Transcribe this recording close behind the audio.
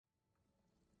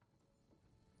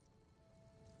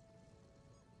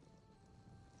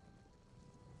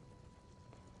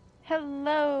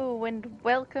Hello, and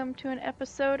welcome to an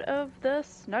episode of the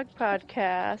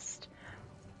Snugpodcast.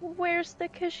 Where's the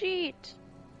Khajiit?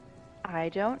 I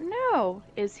don't know.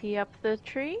 Is he up the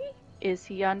tree? Is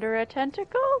he under a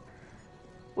tentacle?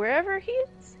 Wherever he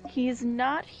is, he's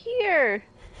not here.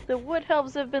 The wood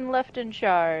elves have been left in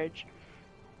charge.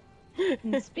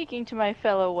 And speaking to my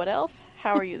fellow wood elf,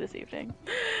 how are you this evening?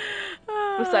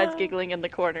 Besides giggling in the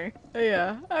corner.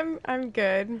 Yeah, I'm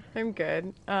good. I'm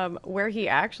good. Where he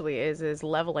actually is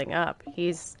leveling up.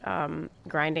 He's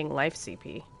grinding life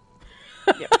CP.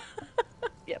 Yep.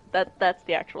 Yep, that's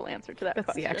the actual answer to that That's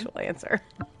question. the actual answer.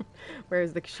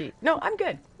 Where's the Khajiit? No, I'm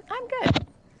good. I'm good.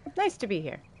 Nice to be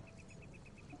here.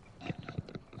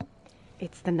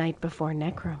 It's the night before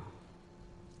Necrom.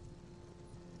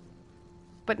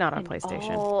 But not on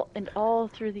PlayStation. And all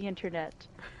through the internet,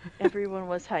 everyone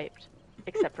was hyped,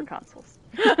 except for consoles.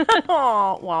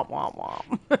 Oh, womp womp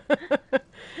womp.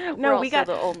 No,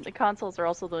 the consoles are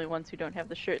also the only ones who don't have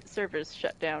the servers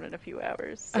shut down in a few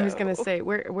hours. So. I was gonna say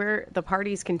we're the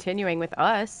party's continuing with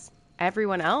us.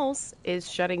 Everyone else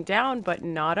is shutting down, but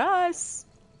not us.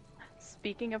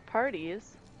 Speaking of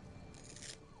parties,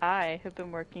 I have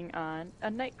been working on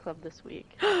a nightclub this week.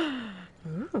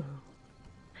 Ooh.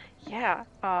 Yeah,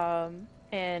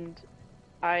 and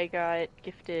I got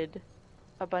gifted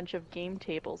a bunch of game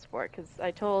tables for it, because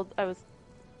I was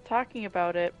talking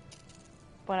about it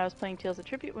when I was playing Tales of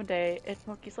Tribute one day, and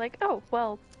Moki's like, oh,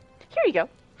 well, here you go.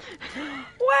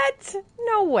 What?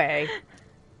 No way.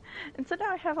 And so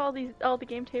now I have all the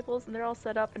game tables, and they're all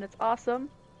set up, and it's awesome.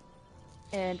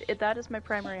 And that is my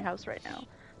primary house right now.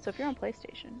 So if you're on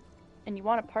PlayStation, and you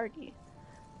want a party,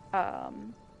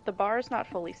 the bar is not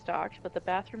fully stocked, but the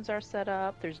bathrooms are set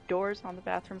up. There's doors on the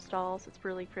bathroom stalls. It's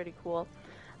really pretty cool.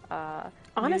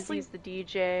 Honestly, Newsy's the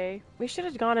DJ. we should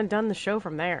have gone and done the show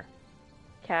from there.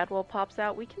 Cadwell pops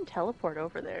out. We can teleport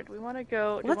over there. Do we want to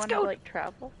go? Let's go. Like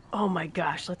travel? Oh my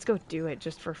gosh, let's go do it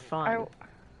just for fun.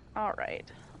 All right.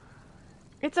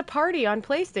 It's a party on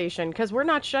PlayStation because we're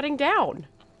not shutting down.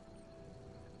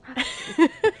 Yes.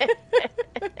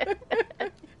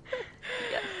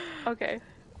 Okay.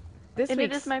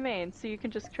 It is my main, so you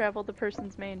can just travel the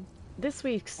person's main. This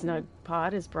week's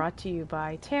Snugpod is brought to you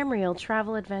by Tamriel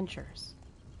Travel Adventures.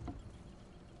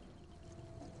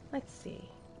 Let's see.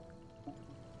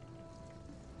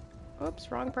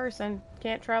 Oops, wrong person.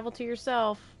 Can't travel to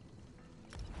yourself.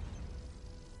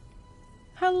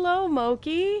 Hello,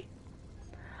 Moki.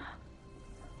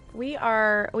 We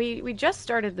just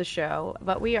started the show,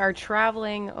 but we are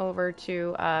traveling over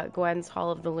to Gwen's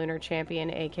Hall of the Lunar Champion,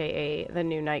 aka the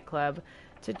new nightclub,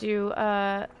 to do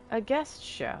a guest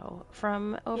show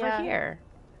from over here.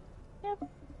 Yep.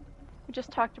 We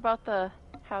just talked about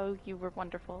how you were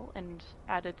wonderful and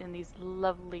added in these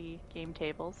lovely game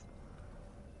tables.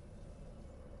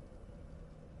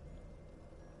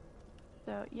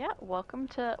 So yeah, welcome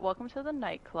to the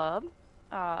nightclub.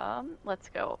 Let's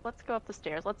go up the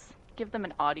stairs. Let's give them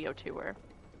an audio tour.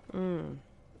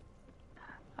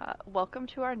 Welcome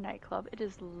to our nightclub. It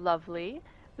is lovely.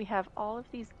 We have all of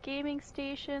these gaming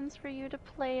stations for you to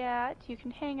play at. You can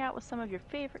hang out with some of your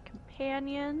favorite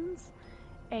companions,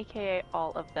 aka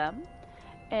all of them.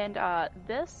 And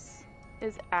this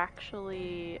is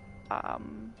actually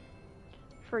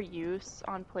for use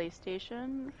on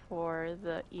PlayStation for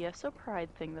the ESO Pride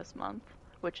thing this month,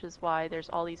 which is why there's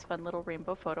all these fun little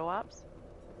rainbow photo ops.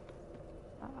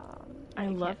 I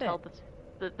love it. Tell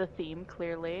the theme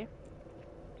clearly.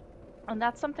 And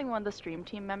that's something one of the stream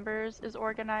team members is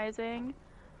organizing.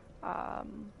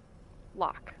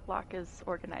 Locke is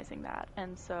organizing that.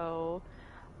 And so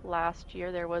last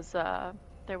year there was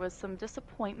some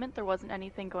disappointment. There wasn't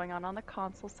anything going on the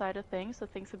console side of things, so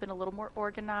things have been a little more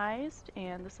organized,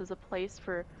 and this is a place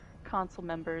for console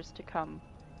members to come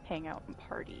hang out and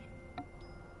party.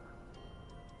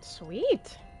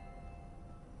 Sweet.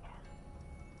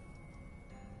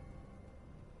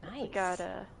 Nice.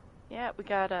 We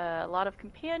got a lot of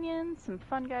companions, some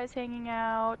fun guys hanging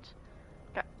out.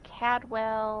 Got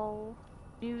Cadwell,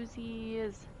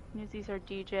 Newsy's our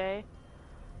DJ.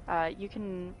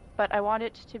 But I want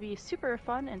it to be super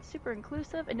fun and super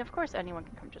inclusive, and of course anyone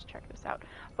can come just check this out.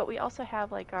 But we also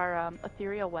have like our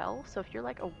ethereal well, so if you're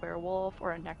like a werewolf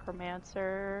or a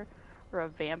necromancer or a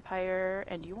vampire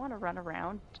and you want to run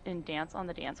around and dance on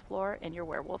the dance floor in your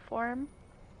werewolf form,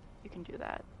 you can do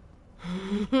that.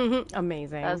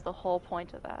 Amazing. That's the whole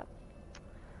point of that.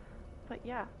 But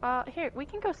yeah, here, we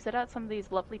can go sit at some of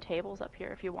these lovely tables up here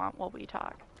if you want while we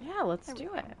talk. Yeah, let's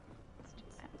do it. Let's do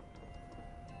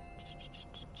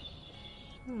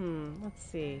that. Let's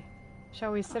see.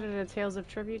 Shall we sit at a Tales of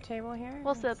Tribute table here?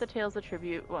 We'll sit at the Tales of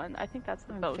Tribute one. I think that's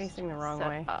the most facing the wrong set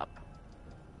way. up.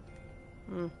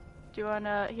 Mm. Do you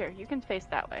wanna... Here, you can face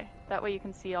that way. That way you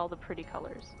can see all the pretty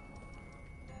colors.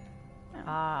 And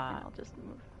I'll just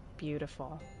move.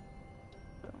 Beautiful.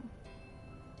 Boom.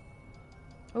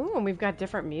 Ooh, and we've got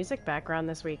different music background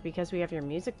this week because we have your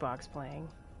music box playing.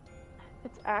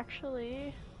 It's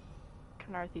actually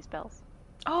Canarthy's bells.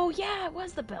 Oh, yeah, it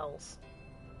was the bells.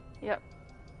 Yep.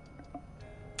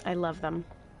 I love them.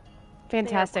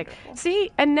 Fantastic. Wonderful.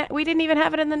 See, and we didn't even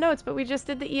have it in the notes, but we just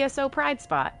did the ESO Pride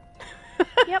spot.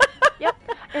 Yep, yep.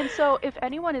 And so if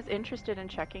anyone is interested in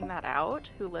checking that out,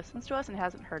 who listens to us and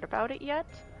hasn't heard about it yet,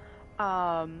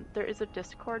 there is a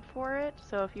Discord for it.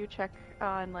 So if you check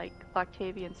on like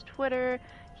Octavian's Twitter,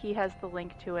 he has the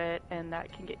link to it, and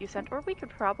that can get you sent. Or we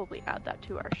could probably add that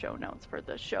to our show notes for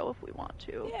the show if we want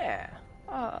to. Yeah.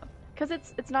 Because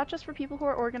it's not just for people who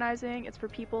are organizing; it's for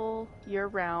people year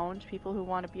round, people who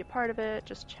want to be a part of it,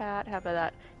 just chat, have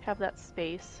that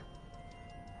space.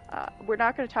 We're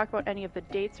not going to talk about any of the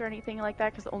dates or anything like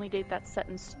that, because the only date that's set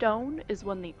in stone is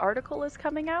when the article is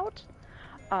coming out.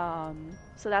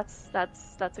 So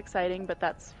that's exciting, but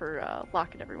that's for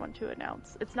Locke and everyone to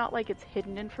announce. It's not like it's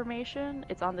hidden information.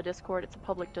 It's on the Discord. It's a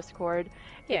public Discord.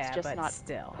 Yeah, it's just but not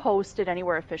still posted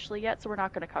anywhere officially yet, so we're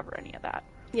not going to cover any of that.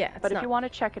 Yeah, but if you want to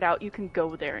check it out, you can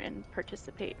go there and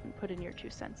participate and put in your 2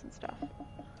 cents and stuff.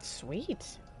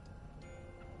 Sweet.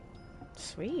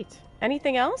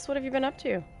 Anything else? What have you been up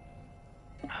to?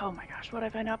 Oh my gosh, what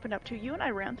have I not been up to? You and I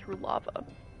ran through lava.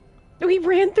 We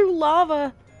ran through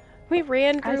lava. We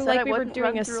ran through like we were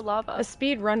doing a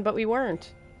speed run, but we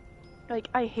weren't. Like,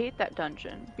 I hate that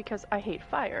dungeon because I hate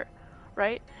fire,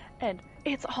 right? And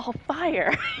it's all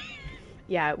fire.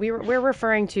 Yeah, we're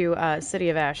referring to City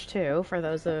of Ash 2, for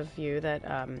those of you that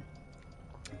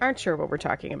aren't sure what we're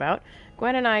talking about.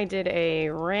 Gwen and I did a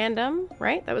random,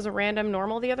 right? That was a random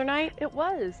normal the other night? It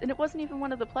was, and it wasn't even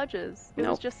one of the pledges. It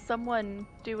was just someone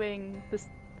doing this.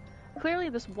 Clearly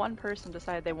this one person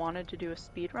decided they wanted to do a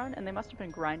speed run, and they must have been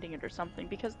grinding it or something,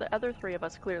 because the other 3 of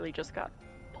us clearly just got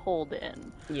pulled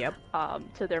in. Yep.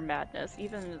 To their madness.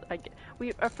 Even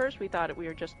at first we thought we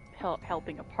were just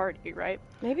helping a party, right?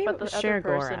 Maybe but it was the other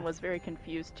person Shergora. was very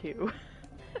confused too.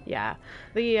 Yeah.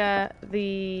 And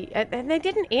they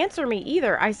didn't answer me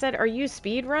either. I said, "Are you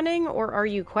speed running or are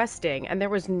you questing?" And there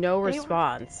was no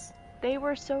response. They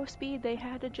were so speed, they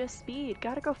had to just speed.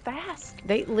 Gotta go fast.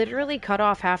 They literally cut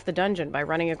off half the dungeon by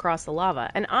running across the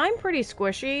lava. And I'm pretty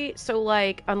squishy, so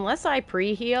like, unless I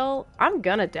pre-heal, I'm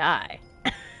gonna die.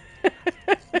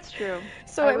 It's true.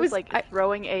 So I was like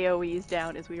throwing AoEs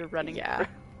down as we were running. Yeah.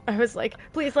 I was like,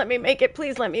 please let me make it,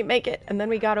 please let me make it. And then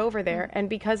we got over there, and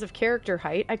because of character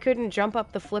height, I couldn't jump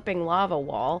up the flipping lava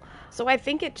wall. So I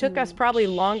think it took us probably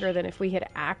longer than if we had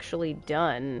actually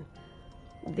done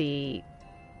the,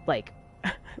 like,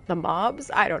 the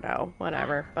mobs. I don't know,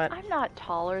 whatever. But I'm not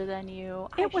taller than you.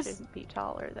 I shouldn't be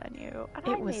taller than you.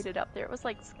 And I made it up there. It was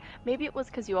like, maybe it was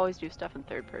because you always do stuff in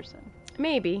third person.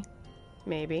 Maybe.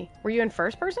 Were you in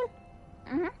first person?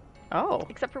 Mm-hmm. Oh.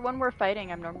 Except for when we're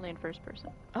fighting, I'm normally in first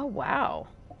person. Oh, wow.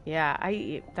 Yeah,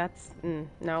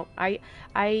 no.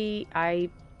 I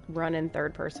run in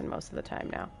third person most of the time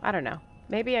now. I don't know.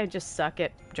 Maybe I just suck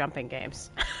at jumping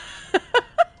games.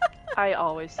 I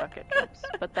always suck at jumps,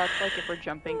 but that's like if we're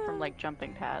jumping from like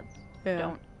jumping pads.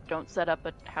 Yeah. Don't set up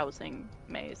a housing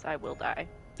maze. I will die.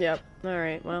 Yep. All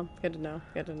right. Well, good to know.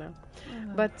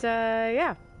 But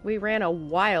yeah, we ran a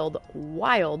wild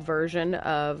version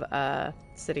of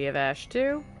City of Ash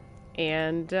 2,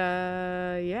 and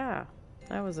yeah,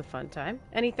 that was a fun time.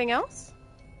 Anything else?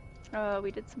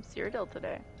 We did some Cyrodiil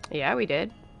today. Yeah, we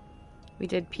did. We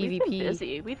did PvP. We've been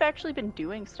busy. We've actually been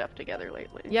doing stuff together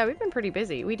lately. Yeah, we've been pretty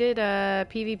busy. We did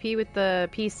PvP with the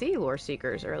PC Lore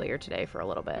Seekers earlier today for a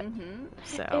little bit. Mm-hmm.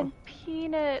 So. And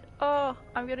Peanut, I'm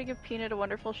gonna give Peanut a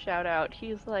wonderful shout out.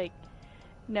 He's like,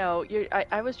 no,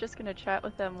 I was just gonna chat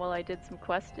with him while I did some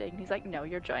questing. He's like, no,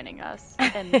 you're joining us,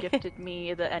 and gifted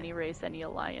me the Any Race, Any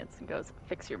Alliance, and goes,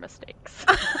 fix your mistakes.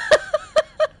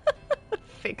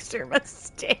 Fix your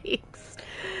mistakes.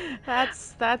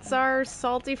 That's our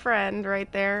salty friend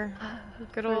right there.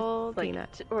 Good old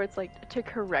Peanut. Or it's like to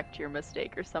correct your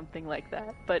mistake or something like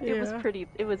that. But it was pretty.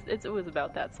 It was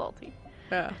about that salty.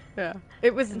 Yeah.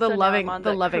 It was the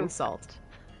loving salt.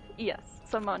 Yes.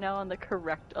 So I'm now on the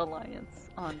correct alliance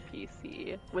on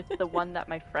PC with the one that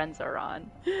my friends are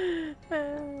on.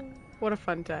 What a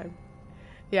fun time.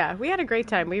 Yeah, we had a great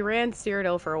time. We ran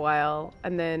Cyrodiil for a while,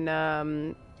 and then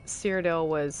Cyrodiil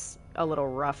was a little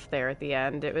rough there at the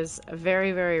end. It was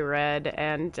very, very red,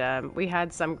 and we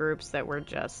had some groups that were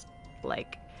just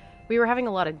like, we were having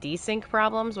a lot of desync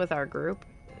problems with our group,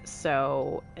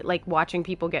 so like watching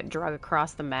people get drug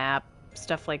across the map,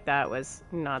 stuff like that was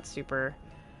not super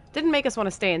didn't make us want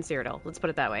to stay in Cyrodiil, let's put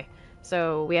it that way.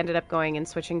 So we ended up going and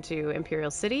switching to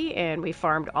Imperial City, and we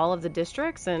farmed all of the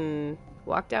districts and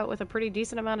walked out with a pretty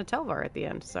decent amount of Telvar at the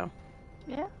end, so.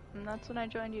 Yeah, and that's when I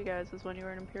joined you guys, was when you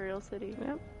were in Imperial City.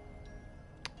 Yep.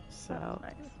 So,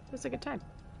 nice. It was a good time.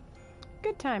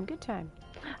 Good time.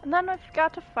 And then I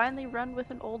got to finally run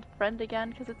with an old friend again,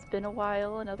 because it's been a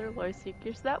while, another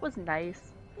Loyseeker, so that was nice.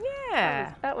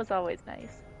 Yeah. That was always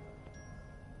nice.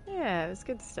 Yeah, it was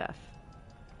good stuff.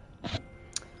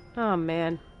 Oh,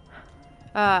 man.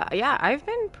 Yeah, I've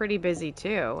been pretty busy,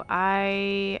 too.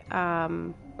 I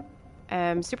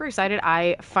am super excited.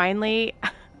 I finally,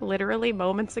 literally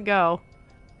moments ago,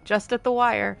 just at the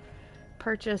wire,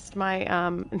 purchased my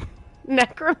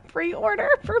Necrom pre-order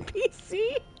for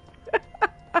PC.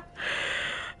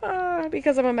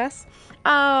 Because I'm a mess.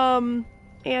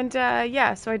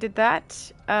 Yeah, so I did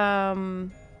that.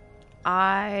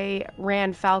 I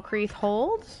ran Falkreath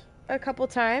Hold a couple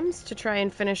times to try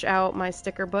and finish out my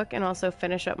sticker book and also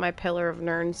finish up my Pillar of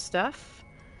Nirn stuff.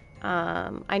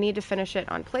 I need to finish it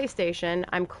on PlayStation.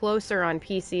 I'm closer on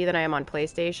PC than I am on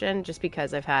PlayStation, just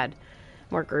because I've had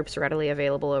more groups readily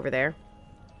available over there.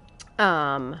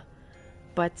 Yeah,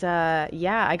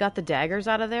 I got the daggers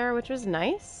out of there, which was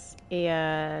nice,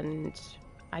 and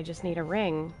I just need a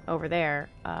ring over there.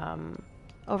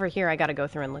 Over here, I gotta go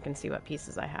through and look and see what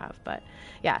pieces I have, but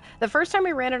yeah, the first time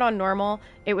we ran it on normal,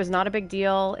 it was not a big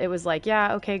deal. It was like,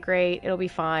 yeah, okay, great, it'll be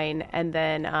fine, and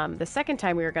then the second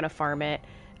time we were gonna farm it,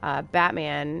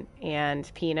 Batman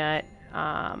and Peanut,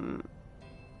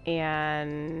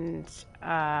 and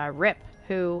Rip,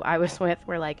 who I was with,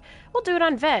 were like, we'll do it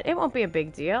on Vet, it won't be a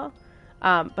big deal.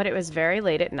 But it was very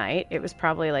late at night. It was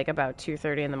probably like about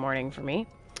 2:30 in the morning for me.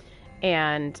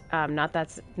 And not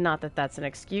that that's an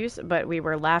excuse, but we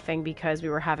were laughing because we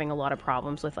were having a lot of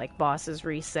problems with like bosses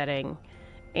resetting,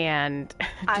 and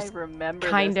I remember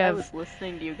kind this. of, I was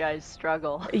listening to you guys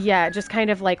struggle. Yeah, just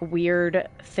kind of like weird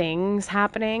things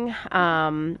happening.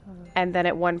 And then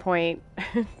at one point,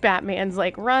 Batman's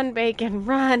like, "Run, Bacon,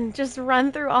 run! Just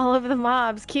run through all of the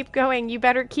mobs. Keep going. You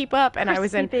better keep up." And I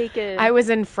was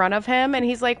in front of him, and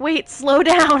he's like, "Wait, slow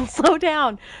down, slow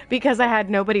down," because I had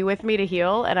nobody with me to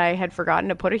heal, and I had forgotten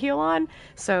to put a heal on.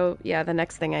 So yeah, the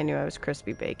next thing I knew, I was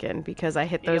Crispy Bacon because I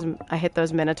hit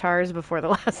those Minotaurs before the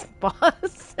last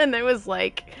boss, and it was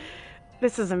like,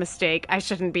 this is a mistake. I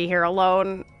shouldn't be here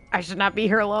alone. I should not be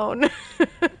here alone.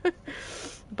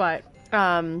 But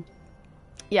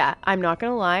yeah, I'm not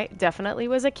gonna lie, definitely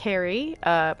was a carry,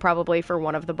 probably for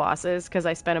one of the bosses, because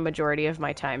I spent a majority of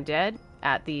my time dead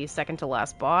at the second to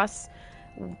last boss.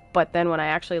 But then when I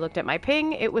actually looked at my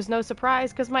ping, it was no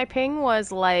surprise, because my ping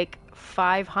was like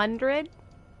 500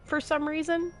 for some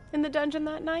reason in the dungeon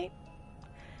that night.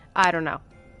 I don't know.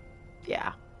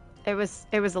 Yeah, it was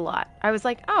a lot. I was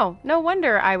like, oh, no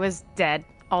wonder I was dead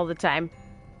all the time,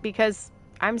 because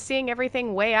I'm seeing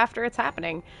everything way after it's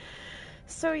happening.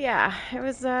 So yeah, it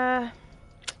was a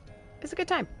good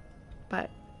time, but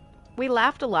we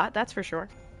laughed a lot, that's for sure.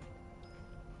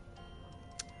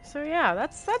 So yeah,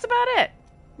 that's about it.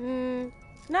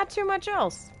 Not too much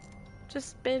else.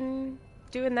 Just been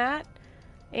doing that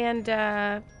and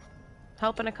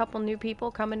helping a couple new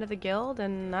people come into the guild,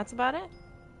 and that's about it.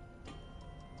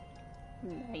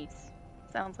 Nice.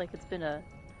 Sounds like it's been a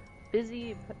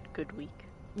busy but good week.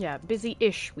 Yeah,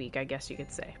 busy-ish week, I guess you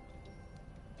could say.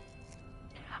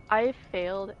 I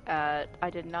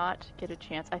did not get a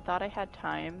chance. I thought I had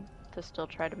time to still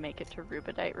try to make it to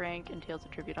Rubedite rank in Tales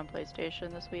of Tribute on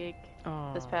PlayStation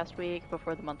this past week,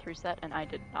 before the month reset, and I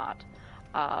did not.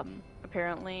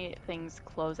 Apparently, things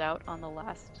close out on the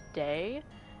last day,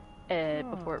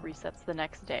 before it resets the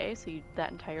next day, so that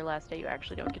entire last day you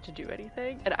actually don't get to do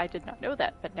anything, and I did not know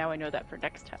that, but now I know that for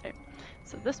next time.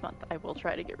 So this month I will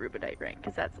try to get Rubedite rank,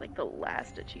 because that's like the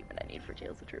last achievement I need for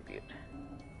Tales of Tribute.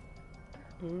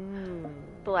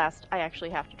 I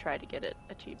actually have to try to get it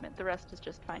achievement. The rest is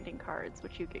just finding cards,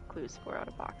 which you get clues for out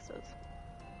of boxes.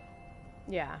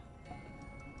 Yeah.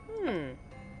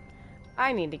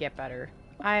 I need to get better.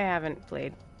 I haven't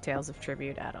played Tales of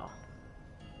Tribute at all.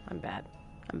 I'm bad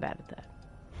at that.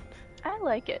 I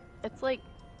like it. It's like,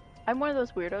 I'm one of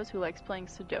those weirdos who likes playing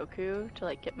Sudoku to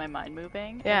like get my mind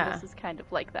moving. Yeah. And this is kind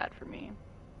of like that for me.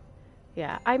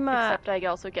 Yeah, Except I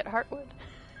also get Heartwood.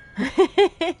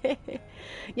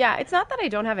 Yeah, it's not that I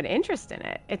don't have an interest in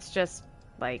it. It's just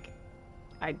like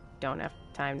I don't have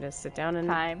time to sit down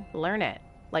and learn it.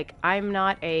 Like, I'm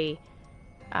not a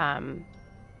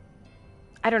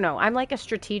I don't know. I'm like a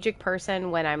strategic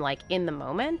person when I'm like in the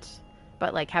moment,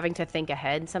 but like having to think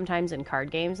ahead sometimes in card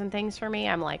games and things for me,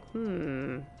 I'm like,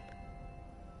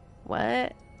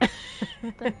 what?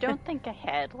 Then don't think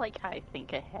ahead like I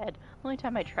think ahead. The only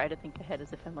time I try to think ahead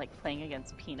is if I'm like playing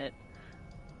against Peanut.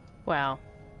 Well,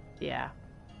 yeah.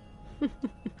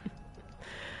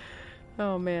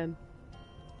 Oh man.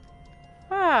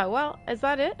 Well, is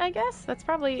that it? I guess that's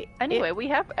probably Anyway, it. we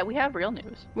have real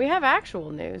news. We have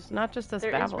actual news, not just us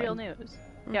There is babbling. real news.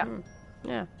 Mhm.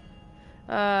 Yeah.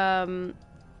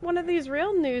 One of these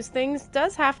real news things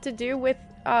does have to do with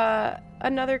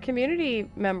another community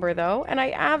member, though, and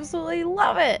I absolutely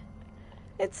love it.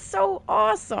 It's so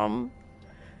awesome.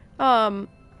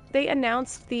 They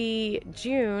announced the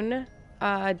June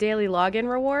daily login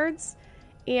rewards,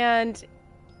 and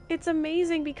it's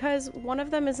amazing because one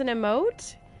of them is an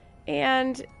emote,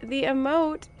 and the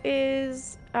emote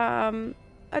is a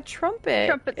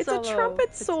trumpet. It's a trumpet solo. It's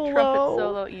trumpet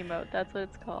solo emote. That's what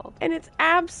it's called. And it's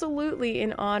absolutely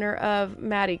in honor of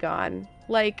Madigan.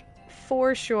 Like,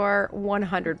 for sure,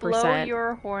 100%. Blow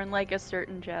your horn like a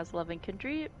certain jazz-loving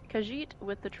Khajiit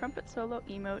with the trumpet solo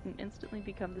emote and instantly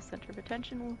become the center of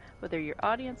attention, whether your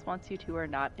audience wants you to or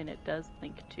not, and it does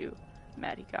link to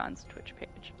Madigan's Twitch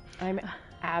page. I'm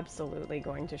absolutely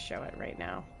going to show it right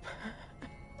now.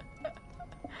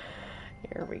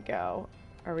 Here we go.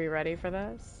 Are we ready for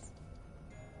this?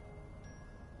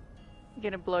 You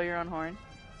gonna blow your own horn?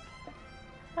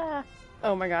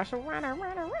 Oh my gosh. Oh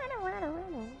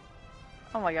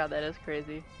my god, that is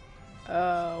crazy.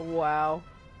 Oh, wow.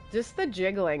 Just the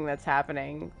jiggling that's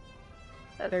happening.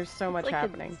 There's so much like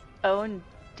happening. Its own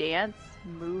dance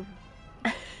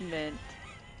movement.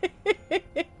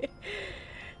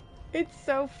 It's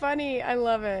so funny. I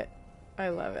love it. I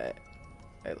love it.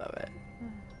 I love it.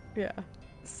 Yeah.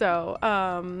 So,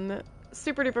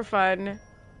 super duper fun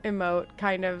emote,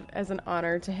 kind of as an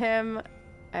honor to him,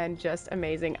 and just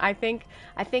amazing. I think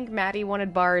Maddie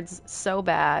wanted bards so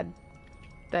bad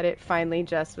that it finally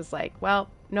just was like, well,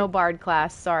 no bard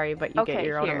class, sorry, but you get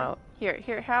your own emote.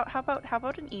 Here. How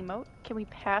about an emote? Can we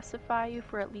pacify you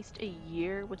for at least a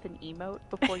year with an emote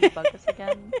before you bug us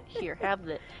again? Here, how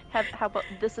about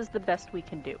this is the best we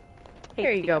can do.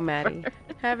 Here you go, Maddie.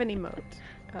 Have an emote.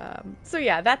 So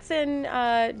yeah, that's in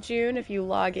June. If you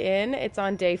log in, it's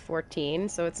on day 14,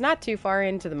 so it's not too far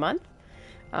into the month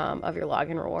of your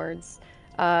login rewards.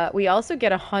 We also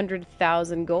get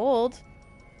 100,000 gold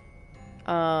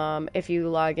if you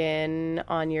log in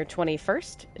on your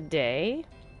 21st day.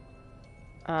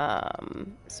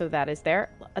 So that is there.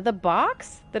 The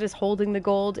box that is holding the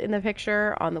gold in the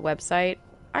picture on the website,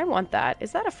 I want that.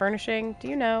 Is that a furnishing? Do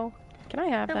you know? Can I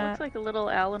have that? It looks like a little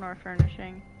Eleanor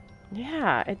furnishing.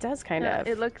 Yeah, it does kind of.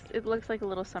 It looks like a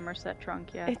little Somerset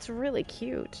trunk, yeah. It's really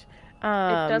cute. It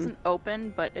doesn't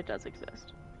open, but it does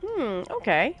exist.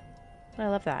 Okay. I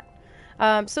love that.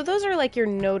 So those are like your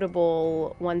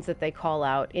notable ones that they call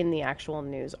out in the actual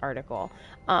news article.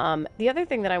 The other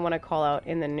thing that I want to call out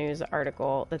in the news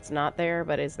article that's not there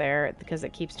but is there because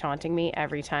it keeps taunting me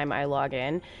every time I log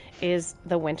in is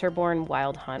the Winterborn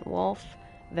Wild Hunt Wolf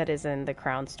that is in the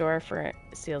Crown store for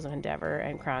Seals of Endeavor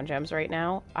and Crown Gems right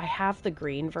now. I have the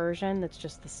green version that's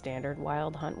just the standard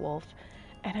Wild Hunt Wolf,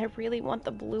 and I really want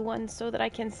the blue one so that I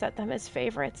can set them as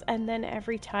favorites, and then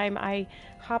every time I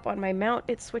hop on my mount,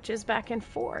 it switches back and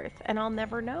forth, and I'll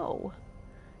never know,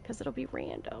 because it'll be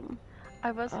random.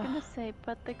 I was gonna say,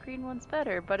 but the green one's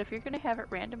better, but if you're gonna have it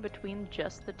random between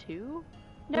just the two,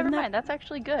 never mind, that's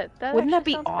actually good. Wouldn't that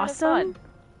be awesome?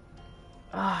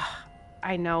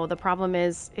 I know, the problem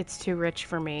is, it's too rich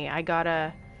for me. I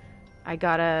gotta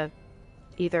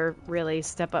either really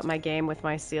step up my game with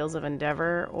my Seals of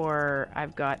Endeavor, or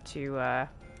I've got to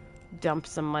dump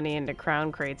some money into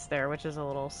crown crates there, which is a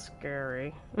little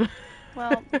scary.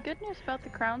 Well, the good news about the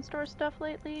Crown Store stuff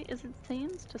lately is it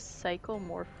seems to cycle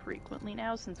more frequently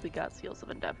now since we got Seals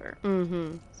of Endeavor.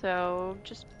 Mm-hmm. So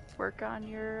just work on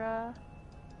your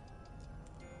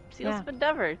Seals of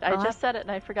Endeavor. I just said it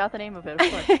and I forgot the name of it, of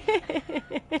course.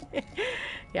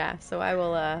 Yeah, so I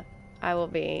will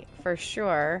be for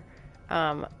sure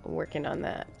working on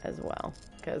that as well,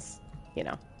 because, you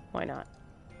know, why not?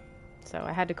 So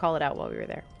I had to call it out while we were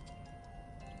there.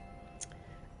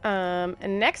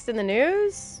 And next in the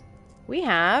news, we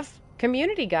have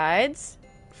community guides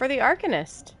for the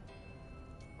Arcanist.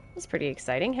 That's pretty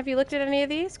exciting. Have you looked at any of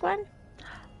these, Gwen?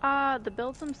 The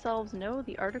builds themselves, no.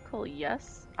 The article,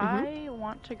 yes. I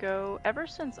want to go, ever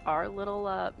since our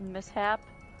little mishap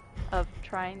of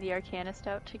trying the Arcanist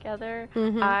out together,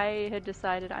 I had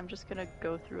decided I'm just going to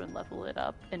go through and level it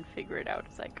up and figure it out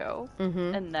as I go.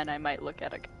 And then I might look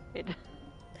at a guide.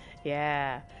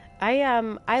 Yeah.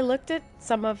 I looked at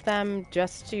some of them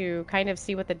just to kind of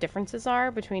see what the differences are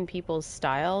between people's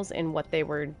styles and what they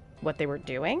were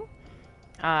doing.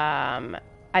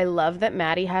 I love that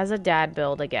Maddie has a dad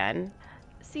build again.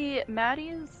 See,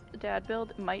 Maddie's dad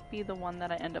build might be the one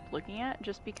that I end up looking at,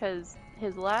 just because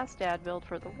his last dad build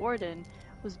for the Warden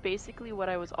was basically what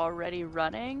I was already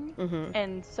running, Mm-hmm.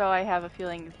 and so I have a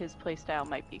feeling his playstyle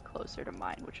might be closer to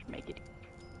mine, which would make it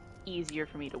easier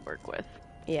for me to work with.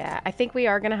 Yeah, I think we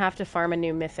are gonna have to farm a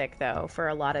new mythic though for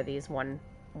a lot of these one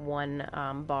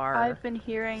bar. I've been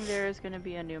hearing there's going to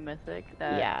be a new mythic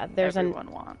that Yeah,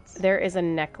 everyone wants. There is a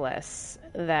necklace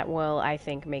that will, I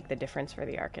think, make the difference for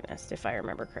the Arcanist, if I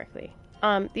remember correctly.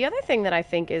 The other thing that I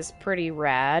think is pretty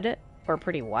rad, or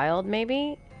pretty wild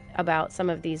maybe, about some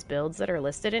of these builds that are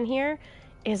listed in here,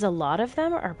 is a lot of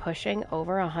them are pushing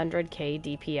over 100k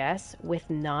DPS with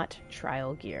not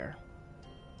trial gear.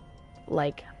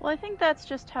 Like, well, I think that's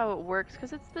just how it works,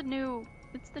 because it's the new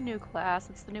class,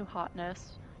 it's the new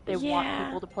hotness. They want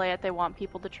people to play it, they want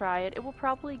people to try it. It will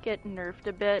probably get nerfed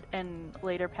a bit in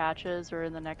later patches or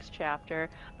in the next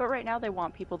chapter, but right now they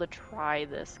want people to try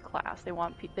this class. They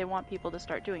want people to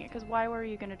start doing it, because why were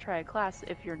you going to try a class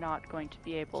if you're not going to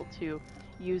be able to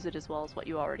use it as well as what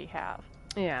you already have?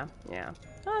 Yeah. Oh,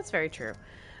 that's very true.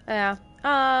 Yeah.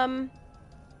 Yeah,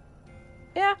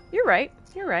 you're right.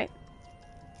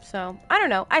 So, I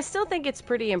don't know. I still think it's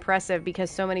pretty impressive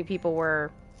because so many people were,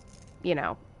 you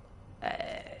know,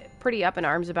 pretty up in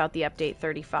arms about the update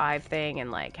 35 thing,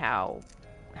 and like how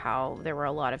there were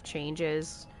a lot of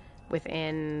changes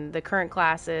within the current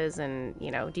classes, and,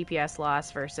 you know, DPS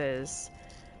loss versus,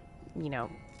 you know,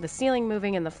 the ceiling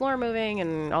moving and the floor moving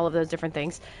and all of those different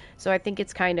things. So I think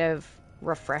it's kind of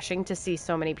refreshing to see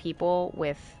so many people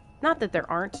with, not that there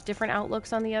aren't different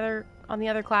outlooks on the other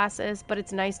classes, but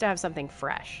it's nice to have something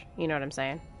fresh. You know what I'm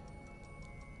saying?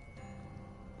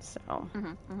 So,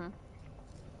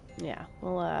 yeah,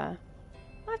 we'll have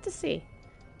to see.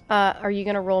 Are you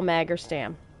gonna roll mag or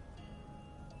stam?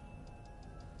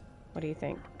 What do you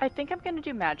think? I think I'm going to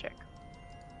do magic.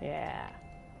 Yeah.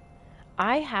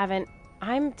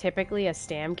 I'm typically a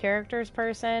stam characters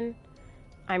person.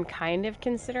 I'm kind of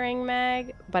considering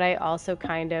mag, but I also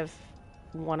kind of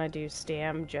want to do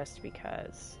stam just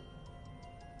because.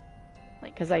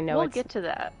 Because I know we'll get to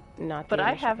that. Not. But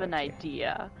I have an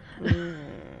idea.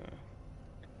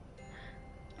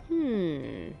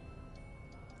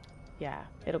 Yeah,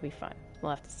 it'll be fun. We'll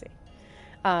have to see.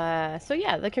 So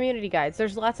yeah, the community guides.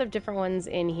 There's lots of different ones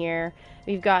in here.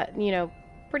 We've got, you know,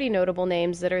 pretty notable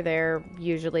names that are there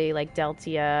usually, like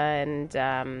Deltia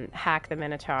and Hack the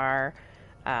Minotaur.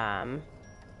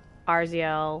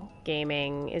 Arziel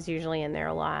Gaming is usually in there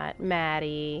a lot.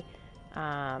 Maddie.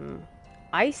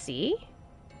 Icy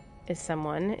is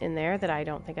someone in there that I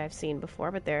don't think I've seen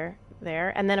before, but they're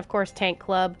there. And then, of course, Tank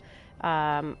Club,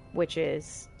 which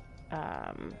is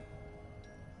a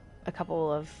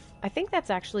couple of... I think that's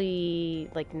actually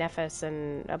like Nephis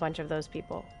and a bunch of those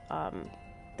people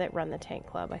that run the Tank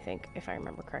Club, I think, if I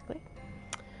remember correctly.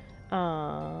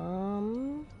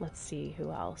 Let's see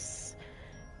who else.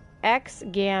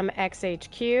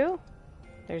 XGAM-XHQ.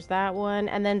 There's that one.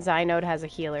 And then Zynode has a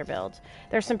healer build.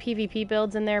 There's some PvP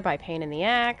builds in there by Pain in the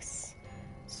Axe,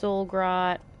 Soul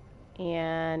Grot,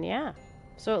 and yeah.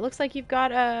 So it looks like you've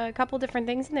got a couple different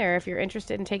things in there. If you're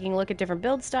interested in taking a look at different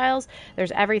build styles,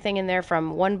 there's everything in there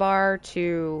from 1 bar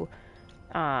to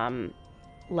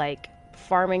like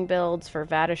farming builds for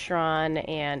Vatashran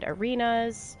and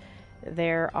arenas.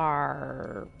 There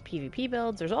are PvP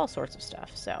builds. There's all sorts of stuff.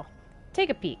 So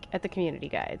take a peek at the community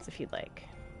guides if you'd like.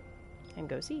 And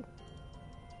go see.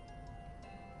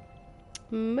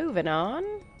 Moving on.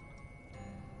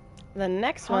 The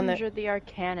next one... Conjure the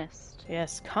Arcanist.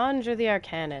 Yes, Conjure the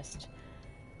Arcanist.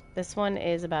 This one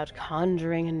is about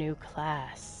conjuring a new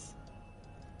class.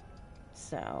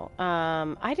 So,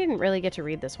 I didn't really get to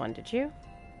read this one, did you?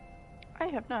 I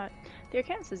have not. The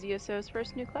Arcanist is ESO's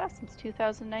first new class since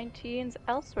 2019's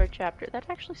Elsewhere chapter. That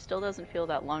actually still doesn't feel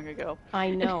that long ago.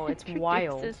 I know, it's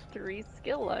wild. It 3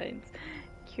 skill lines.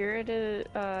 Curative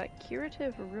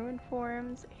Ruin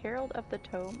Forms, Herald of the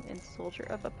Tome, and Soldier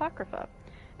of Apocrypha.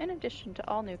 In addition to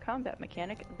all new combat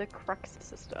mechanic, the Crux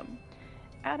system.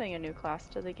 Adding a new class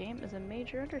to the game is a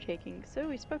major undertaking, so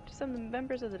we spoke to some of the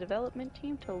members of the development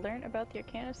team to learn about the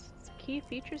Arcanist's key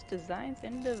features, designs,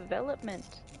 and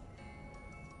development.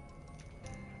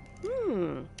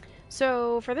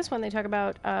 So for this one, they talk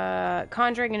about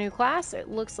conjuring a new class. It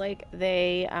looks like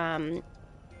they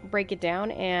break it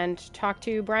down and talk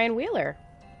to Brian Wheeler.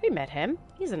 We met him.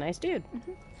 He's a nice dude.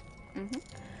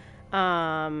 Should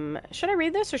I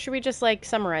read this, or should we just like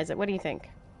summarize it? What do you think?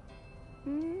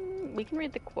 We can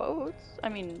read the quotes. I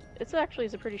mean, it's a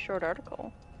pretty short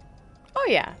article. Oh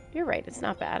yeah, you're right. It's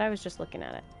not bad. I was just looking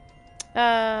at it.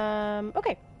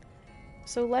 Okay.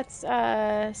 So let's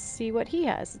see what he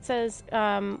has. It says,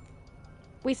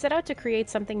 we set out to create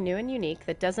something new and unique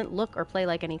that doesn't look or play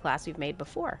like any class we've made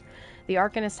before. The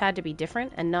Arcanist had to be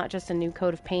different and not just a new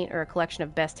coat of paint or a collection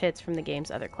of best hits from the game's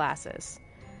other classes.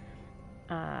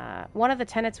 One of the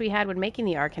tenets we had when making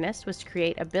the Arcanist was to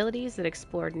create abilities that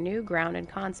explored new ground and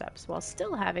concepts while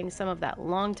still having something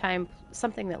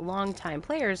that long-time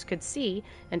players could see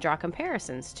and draw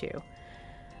comparisons to.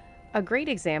 A great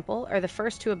example are the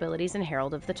first two abilities in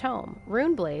Herald of the Tome.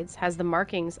 Rune Blades has the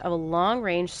markings of a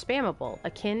long-range spammable,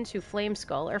 akin to Flame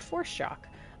Skull or Force Shock.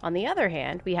 On the other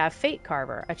hand, we have Fate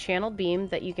Carver, a channeled beam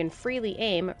that you can freely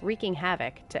aim, wreaking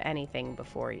havoc to anything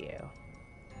before you.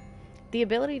 The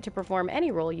ability to perform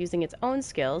any role using its own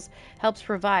skills helps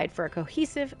provide for a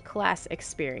cohesive class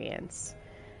experience.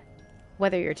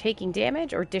 Whether you're taking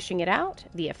damage or dishing it out,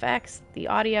 the effects, the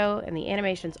audio, and the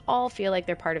animations all feel like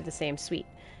they're part of the same suite.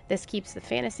 This keeps the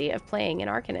fantasy of playing an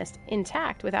Arcanist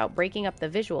intact without breaking up the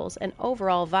visuals and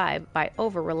overall vibe by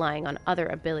over-relying on other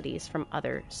abilities from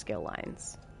other skill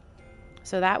lines.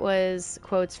 So that was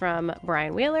quotes from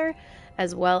Brian Wheeler,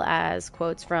 as well as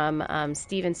quotes from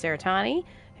Steven Seratani,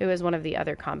 who is one of the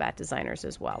other combat designers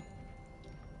as well.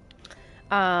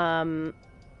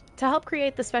 To help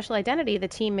create the special identity, the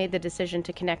team made the decision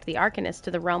to connect the Arcanist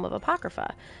to the realm of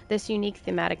Apocrypha. This unique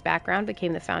thematic background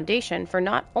became the foundation for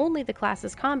not only the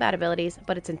class's combat abilities,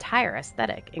 but its entire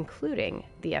aesthetic, including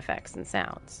the effects and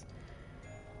sounds.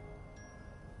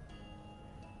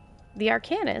 The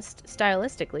Arcanist,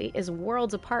 stylistically, is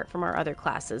worlds apart from our other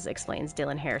classes, explains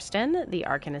Dylan Hairston. The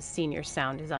Arcanist's senior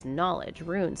sound design knowledge,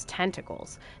 runes,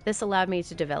 tentacles. This allowed me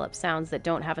to develop sounds that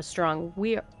don't have a strong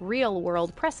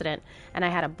real-world precedent, and I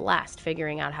had a blast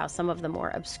figuring out how some of the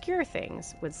more obscure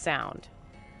things would sound.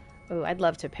 Ooh, I'd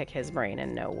love to pick his brain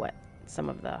and know what some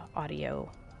of the audio,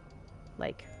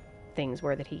 things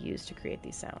were that he used to create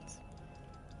these sounds.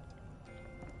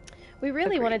 We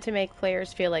really wanted to make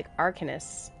players feel like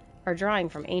Arcanists are drawing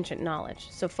from ancient knowledge,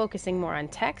 so focusing more on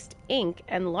text, ink,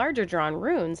 and larger drawn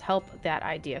runes help that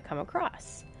idea come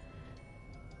across.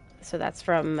 So that's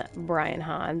from Brian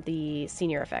Hahn, the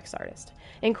senior effects artist.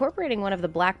 Incorporating one of the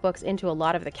black books into a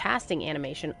lot of the casting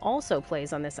animation also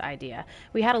plays on this idea.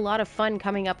 We had a lot of fun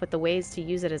coming up with the ways to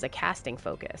use it as a casting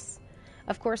focus.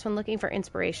 Of course, when looking for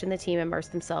inspiration, the team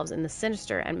immersed themselves in the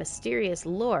sinister and mysterious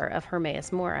lore of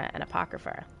Hermaeus Mora and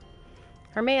Apocrypha.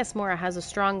 Hermaeus Mora has a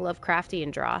strong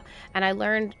Lovecraftian draw, and I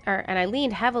leaned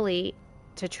heavily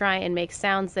to try and make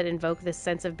sounds that invoke this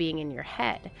sense of being in your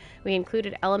head. We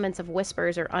included elements of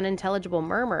whispers or unintelligible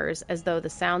murmurs as though the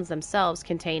sounds themselves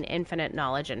contain infinite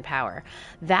knowledge and power.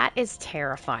 That is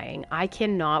terrifying. I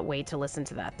cannot wait to listen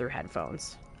to that through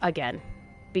headphones. Again,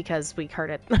 because we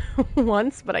heard it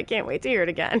once, but I can't wait to hear it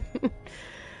again.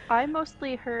 I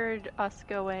mostly heard us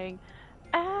going,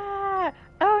 ah,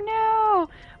 oh no,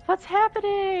 what's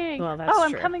happening? Well, that's true.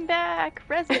 I'm coming back,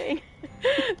 resing.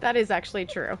 That is actually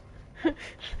true.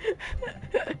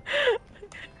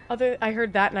 I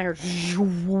heard that, and I heard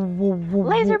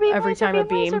laser beam every time a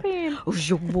beam. laser beam.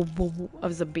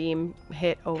 As a beam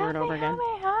hit over and over again.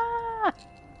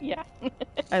 Yeah.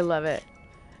 I love it.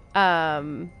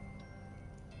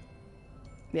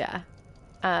 Yeah.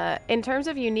 In terms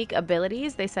of unique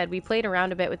abilities, they said we played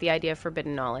around a bit with the idea of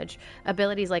forbidden knowledge.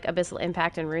 Abilities like Abyssal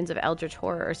Impact and Runes of Eldritch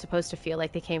Horror are supposed to feel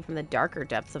like they came from the darker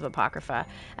depths of Apocrypha,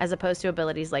 as opposed to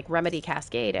abilities like Remedy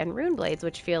Cascade and Rune Blades,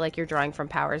 which feel like you're drawing from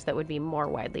powers that would be more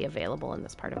widely available in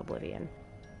this part of Oblivion.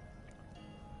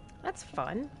 That's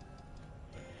fun.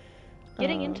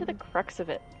 Getting into the crux of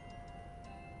it.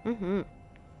 Mm-hmm.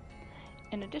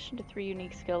 In addition to 3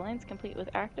 unique skill lines, complete with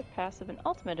active, passive, and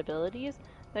ultimate abilities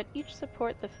that each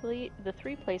support the 3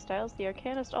 playstyles, the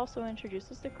Arcanist also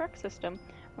introduces the Crux system.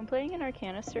 When playing an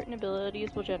Arcanist, certain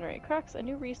abilities will generate Crux, a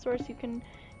new resource you can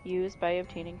use by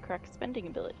obtaining Crux spending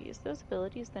abilities. Those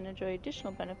abilities then enjoy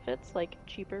additional benefits like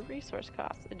cheaper resource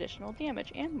costs, additional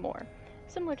damage, and more.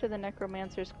 Similar to the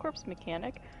Necromancer's Corpse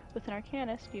mechanic, with an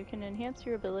Arcanist you can enhance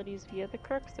your abilities via the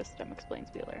Crux system, explains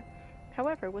Wheeler.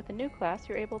 However, with a new class,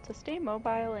 you're able to stay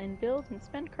mobile and build and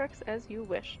spend Crux as you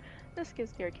wish. This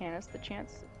gives the Arcanist the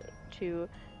chance to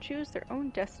choose their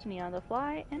own destiny on the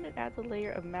fly, and it adds a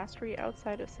layer of mastery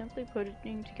outside of simply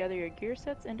putting together your gear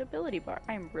sets and ability bar.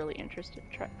 I'm really interested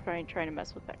in trying to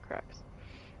mess with that Crux.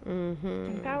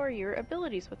 Mm-hmm. Empower your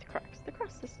abilities with Crux.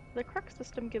 The Crux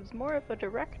system gives more of a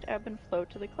direct ebb and flow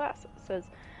to the class, says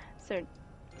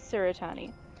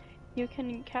Seratani. You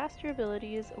can cast your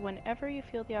abilities whenever you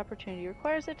feel the opportunity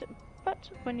requires it, but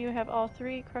when you have all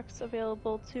 3 Crux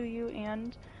available to you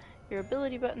and your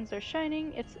ability buttons are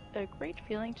shining, it's a great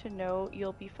feeling to know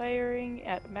you'll be firing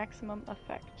at maximum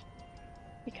effect.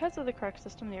 Because of the Crux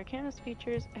system, the Arcanist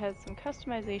features has some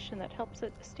customization that helps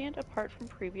it stand apart from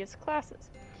previous classes.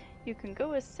 You can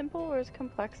go as simple or as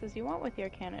complex as you want with the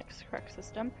Arcanist Crux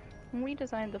system, and we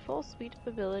designed the full suite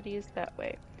of abilities that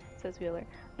way, says Wheeler.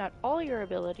 Not all your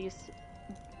abilities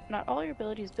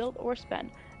build or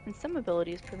spend, and some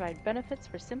abilities provide benefits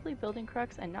for simply building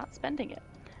Crux and not spending it.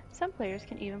 Some players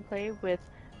can even play with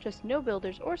just no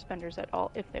builders or spenders at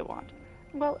all if they want,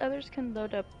 while others can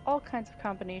load up all kinds of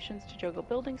combinations to juggle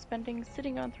building, spending,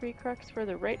 sitting on 3 Crux for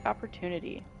the right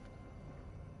opportunity.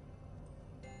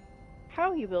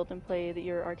 How you build and play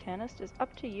your Arcanist is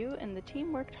up to you, and the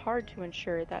team worked hard to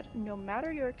ensure that no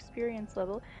matter your experience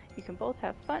level, you can both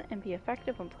have fun and be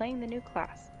effective when playing the new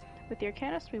class. With the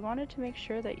Arcanist, we wanted to make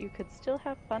sure that you could still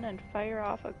have fun and fire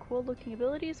off cool looking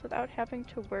abilities without having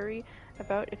to worry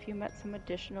about if you met some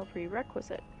additional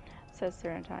prerequisite, says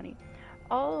Sarantani,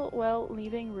 all while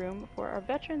leaving room for our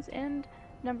veterans and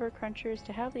number crunchers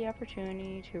to have the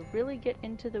opportunity to really get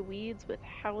into the weeds with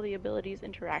how the abilities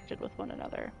interacted with one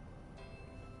another.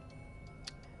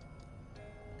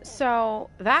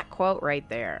 So, that quote right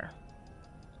there,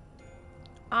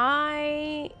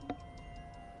 I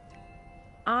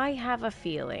have a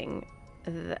feeling,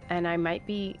 and I might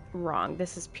be wrong,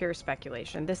 this is pure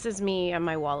speculation. This is me on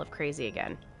my wall of crazy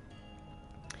again.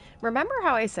 Remember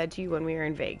how I said to you when we were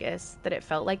in Vegas that it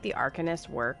felt like the Arcanist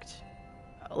worked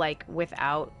like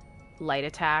without light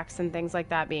attacks and things like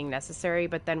that being necessary,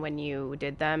 but then when you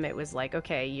did them, it was like,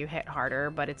 okay, you hit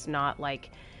harder, but it's not like,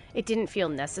 it didn't feel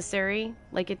necessary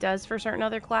like it does for certain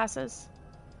other classes.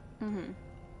 Mm-hmm.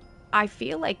 I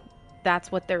feel like that's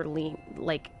what they're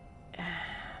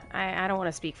I don't want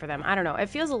to speak for them. I don't know. It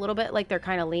feels a little bit like they're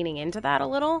kind of leaning into that a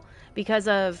little because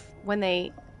of when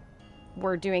they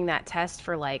were doing that test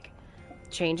for like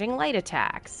changing light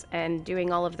attacks and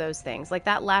doing all of those things. Like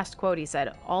that last quote he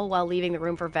said, all while leaving the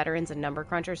room for veterans and number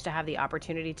crunchers to have the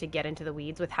opportunity to get into the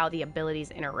weeds with how the abilities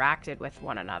interacted with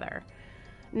one another.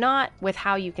 Not with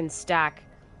how you can stack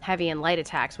heavy and light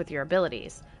attacks with your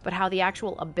abilities, but how the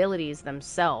actual abilities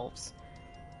themselves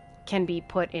can be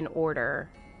put in order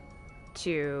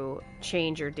to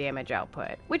change your damage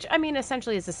output, which I mean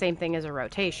essentially is the same thing as a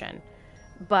rotation.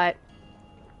 But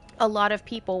a lot of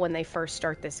people when they first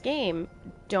start this game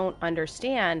don't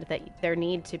understand that there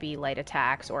need to be light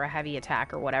attacks or a heavy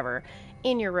attack or whatever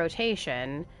in your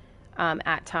rotation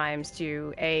at times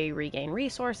to A, regain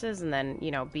resources, and then,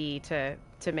 you know, B, to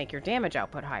make your damage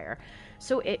output higher.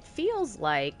 So it feels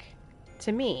like,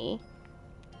 to me,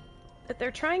 that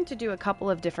they're trying to do a couple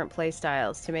of different play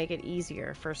styles to make it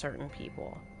easier for certain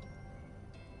people.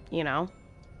 You know?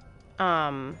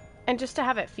 And just to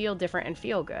have it feel different and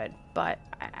feel good. But,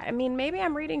 I mean, maybe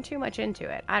I'm reading too much into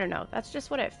it. I don't know. That's just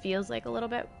what it feels like a little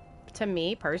bit to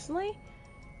me, personally.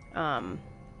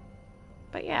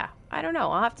 But yeah, I don't know.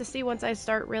 I'll have to see once I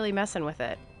start really messing with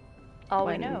it. All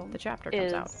we know the chapter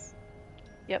comes out.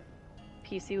 Yep.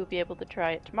 PC will be able to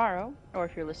try it tomorrow, or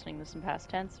if you're listening to this in past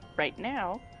tense, right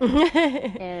now.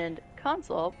 And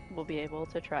console will be able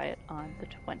to try it on the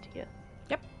 20th.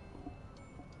 Yep.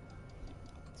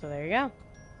 So there you go.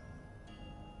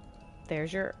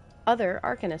 There's your other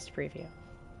Arcanist preview.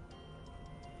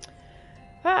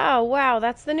 Oh, wow,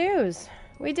 that's the news.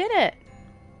 We did it.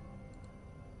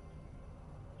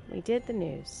 We did the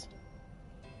news.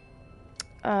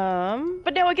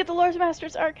 But now we get the Lore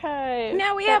Masters Archive.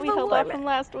 Now we have the held off from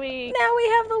last week. Now we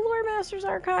have the Lore Masters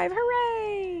Archive.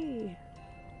 Hooray!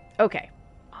 Okay.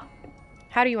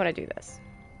 How do you want to do this?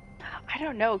 I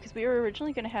don't know, because we were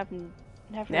originally going to have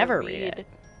Never read it.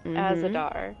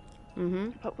 Azadar. Mm-hmm.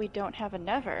 But we don't have a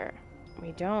Never.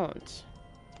 We don't.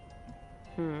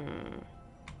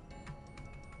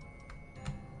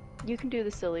 You can do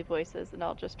the silly voices, and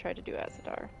I'll just try to do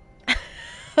Azadar.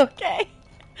 Okay.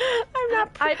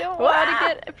 I don't want to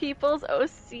get people's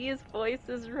OC's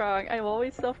voices wrong. I'm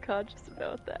always self-conscious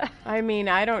about that. I mean,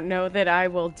 I don't know that I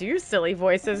will do silly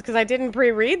voices because I didn't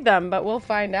pre-read them, but we'll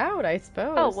find out, I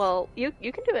suppose. Oh, well, you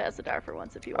can do Azadar for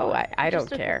once if you want. Oh, I don't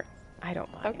care. I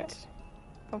don't mind.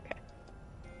 Okay.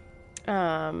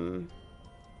 All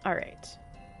right.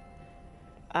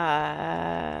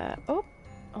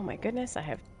 Oh my goodness, I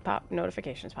have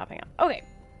notifications popping up. Okay.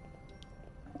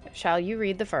 Shall you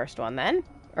read the first one then?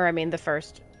 Or I mean the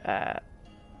first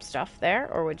stuff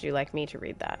there, or would you like me to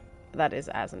read that? That is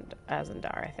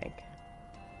Azandar, I think.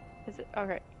 Is it?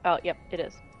 Okay. Oh, yep, it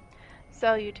is.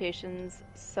 Salutations,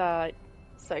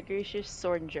 Sagracious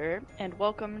Sordinger, and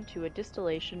welcome to a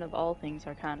distillation of all things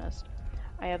Arcanist.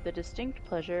 I have the distinct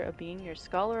pleasure of being your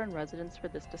scholar in residence for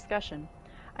this discussion.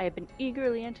 I have been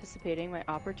eagerly anticipating my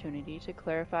opportunity to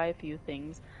clarify a few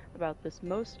things about this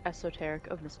most esoteric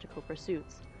of mystical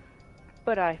pursuits.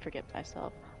 But I forget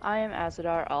myself. I am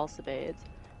Azadar Alcibiades,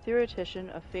 theoretician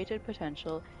of fated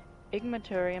potential,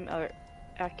 ignitorium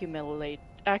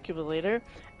accumulator,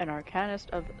 and arcanist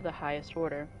of the highest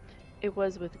order. It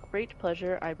was with great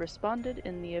pleasure I responded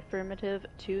in the affirmative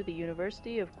to the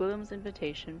University of Gwillim's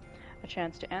invitation, a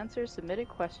chance to answer submitted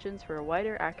questions for a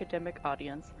wider academic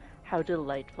audience. How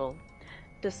delightful!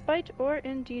 Despite, or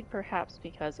indeed perhaps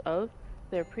because of,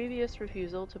 their previous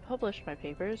refusal to publish my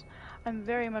papers, I'm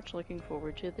very much looking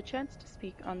forward to the chance to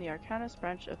speak on the Arcanist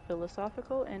branch of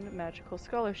philosophical and magical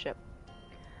scholarship.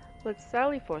 Let's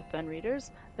sally forth then,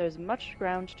 readers. There's much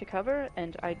ground to cover,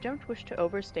 and I don't wish to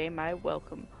overstay my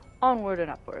welcome. Onward and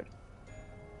upward.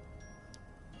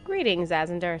 Greetings,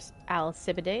 Azandar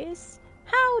Alcibiades.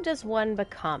 How does one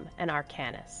become an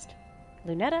Arcanist?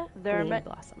 Lunetta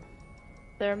Gleamblossom.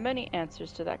 There are many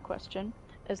answers to that question,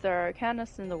 as there are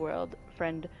arcanists in the world,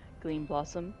 friend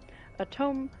Gleamblossom. A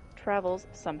tome travels,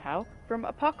 somehow, from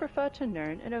Apocrypha to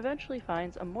Nirn and eventually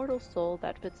finds a mortal soul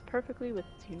that fits perfectly with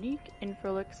its unique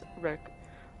infralux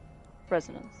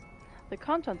resonance. The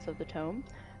contents of the tome,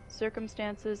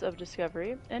 circumstances of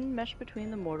discovery, and mesh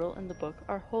between the mortal and the book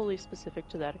are wholly specific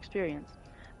to that experience.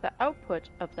 The output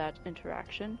of that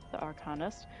interaction, the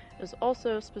arcanist, is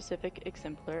also a specific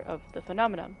exemplar of the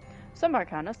phenomenon. Some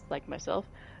arcanists, like myself,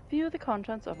 view the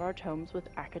contents of our tomes with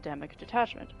academic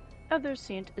detachment. Others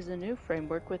see it as a new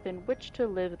framework within which to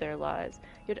live their lives,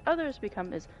 yet others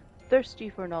become as thirsty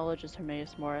for knowledge as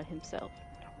Hermaeus Mora himself.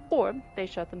 Or they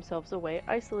shut themselves away,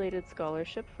 isolated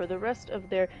scholarship for the rest of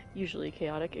their usually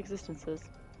chaotic existences.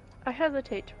 I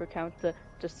hesitate to recount the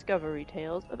discovery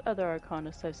tales of other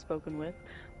arcanists I've spoken with,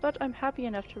 but I'm happy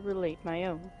enough to relate my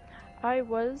own. I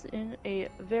was in a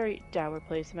very dour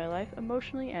place in my life,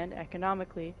 emotionally and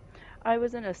economically. I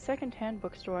was in a second-hand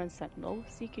bookstore in Sentinel,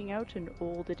 seeking out an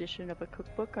old edition of a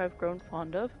cookbook I've grown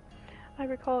fond of. I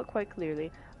recall it quite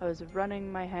clearly. I was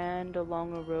running my hand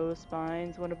along a row of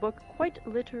spines when a book quite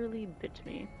literally bit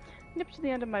me, nipped the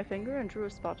end of my finger, and drew a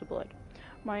spot of blood.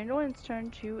 My annoyance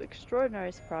turned to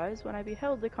extraordinary surprise when I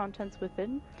beheld the contents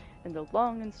within, and the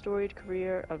long and storied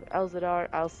career of Azadar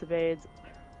Alcibiades,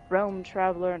 realm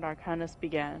traveler and arcanist,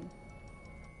 began.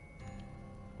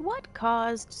 What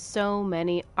caused so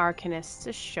many arcanists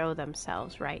to show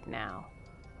themselves right now?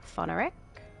 Fonarek,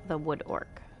 the wood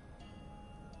orc.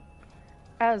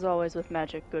 As always with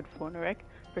magic, good Fonarek,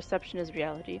 perception is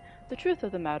reality. The truth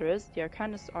of the matter is, the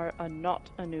arcanists are not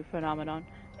a new phenomenon.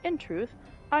 In truth,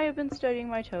 I have been studying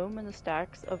my tome in the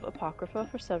stacks of Apocrypha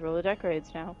for several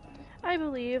decades now. I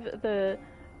believe the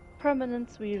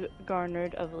prominence we've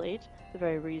garnered of late, the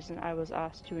very reason I was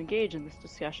asked to engage in this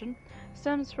discussion,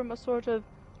 stems from a sort of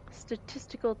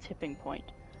statistical tipping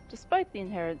point. Despite the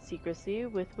inherent secrecy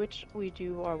with which we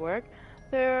do our work,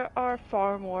 there are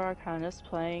far more arcanists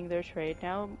plying their trade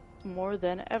now more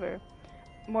than ever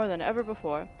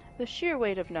before. The sheer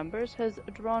weight of numbers has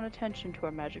drawn attention to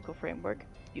our magical framework,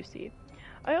 you see.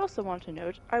 I also want to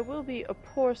note I will be a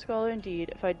poor scholar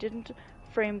indeed if I didn't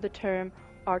frame the term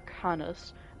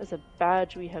arcanist as a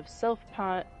badge we have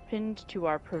self-pinned to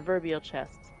our proverbial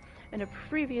chests. In a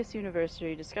previous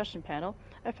university discussion panel,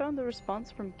 I found the response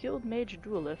from Guild Mage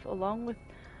Duelif along with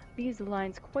these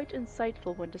lines quite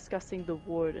insightful when discussing the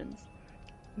Wardens.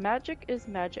 Magic is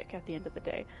magic at the end of the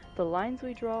day. The lines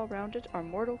we draw around it are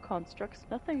mortal constructs,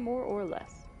 nothing more or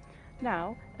less.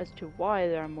 Now, as to why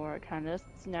there are more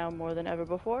arcanists now more than ever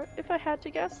before, if I had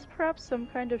to guess, perhaps some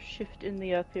kind of shift in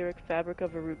the etheric fabric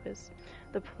of Arupus.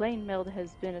 The plane meld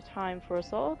has been a time for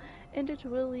us all, and it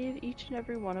will leave each and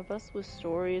every one of us with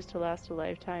stories to last a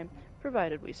lifetime,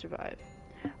 provided we survive.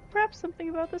 Perhaps something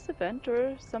about this event,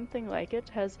 or something like it,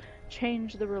 has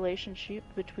changed the relationship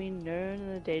between Nirn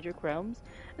and the Daedric realms,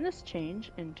 and this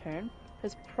change, in turn,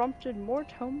 has prompted more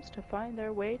tomes to find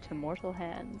their way to mortal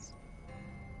hands.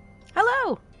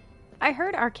 Hello! I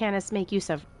heard arcanists make use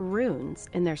of runes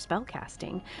in their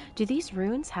spellcasting. Do these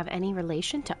runes have any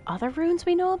relation to other runes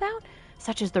we know about,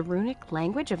 such as the runic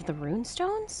language of the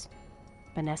runestones?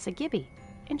 Vanessa Gibby,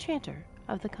 enchanter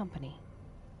of the company.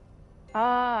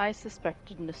 Ah, I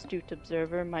suspected an astute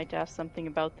observer might ask something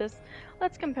about this.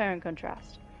 Let's compare and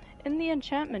contrast. In the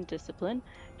enchantment discipline,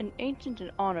 an ancient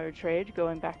and honored trade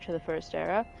going back to the First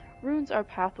Era, runes are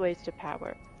pathways to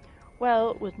power.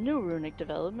 Well, with new runic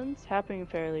developments happening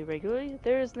fairly regularly,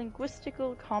 there is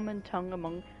linguistical common tongue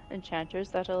among enchanters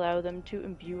that allow them to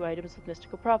imbue items with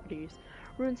mystical properties.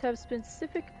 Runes have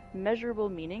specific, measurable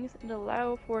meanings and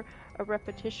allow for a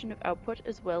repetition of output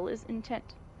as well as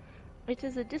intent. It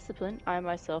is a discipline I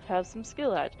myself have some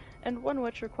skill at, and one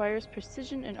which requires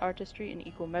precision and artistry in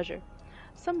equal measure.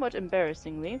 Somewhat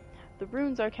embarrassingly, The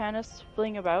runes arcanists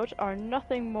fling about are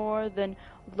nothing more than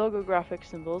logographic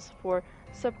symbols for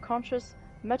subconscious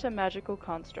metamagical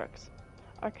constructs.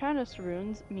 Arcanist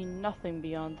runes mean nothing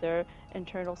beyond their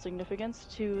internal significance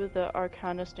to the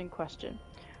arcanist in question.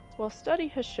 While study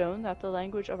has shown that the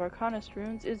language of arcanist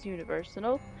runes is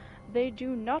universal, they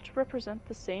do not represent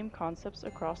the same concepts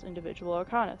across individual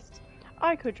arcanists.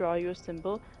 I could draw you a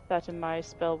symbol that in my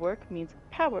spell work means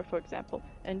power, for example,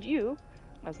 and you,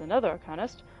 as another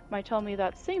arcanist, might tell me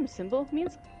that same symbol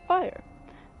means fire.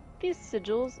 These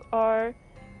sigils are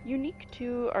unique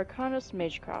to arcanist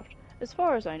magecraft, as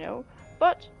far as I know,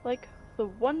 but like the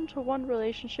one-to-one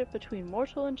relationship between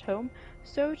mortal and tome,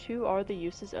 so too are the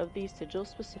uses of these sigils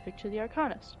specific to the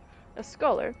arcanist. As a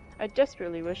scholar, I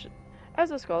desperately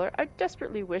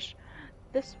wish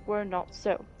this were not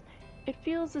so. It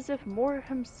feels as if Moore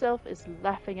himself is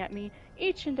laughing at me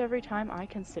each and every time I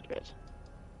consider it.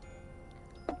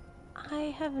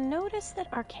 I have noticed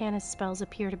that arcanist spells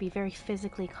appear to be very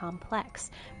physically complex,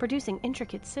 producing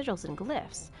intricate sigils and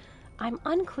glyphs. I'm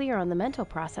unclear on the mental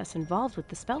process involved with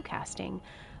the spellcasting.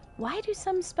 Why do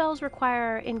some spells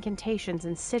require incantations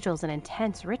and sigils and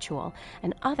intense ritual,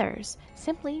 and others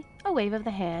simply a wave of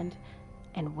the hand?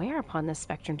 And where upon this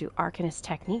spectrum do arcanist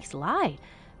techniques lie,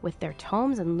 with their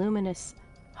tomes and luminous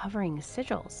hovering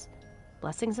sigils?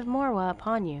 Blessings of Morwa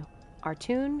upon you.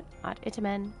 Artun, At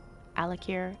Itamen,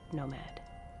 Alakir, Nomad.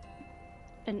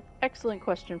 An excellent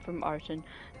question from Arton,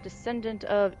 descendant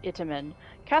of Itamen.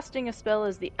 Casting a spell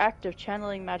is the act of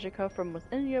channeling magicka from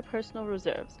within your personal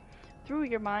reserves, through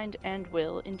your mind and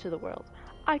will, into the world.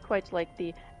 I quite like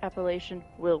the appellation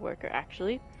will worker,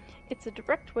 actually. It's a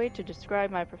direct way to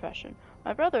describe my profession.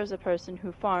 My brother is a person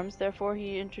who farms, therefore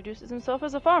he introduces himself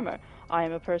as a farmer. I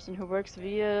am a person who works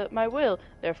via my will,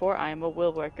 therefore I am a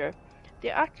will worker. The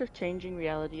act of changing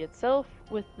reality itself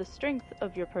with the strength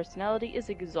of your personality is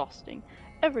exhausting.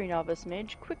 Every novice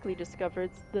mage quickly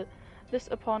discovers this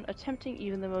upon attempting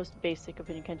even the most basic of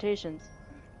incantations.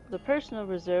 The personal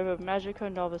reserve of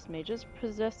magicka novice mages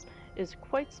possess is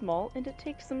quite small, and it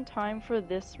takes some time for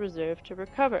this reserve to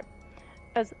recover.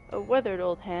 As a weathered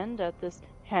old hand at this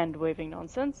hand-waving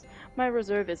nonsense, my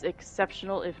reserve is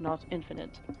exceptional if not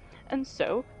infinite. And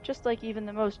so, just like even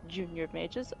the most junior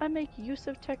mages, I make use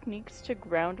of techniques to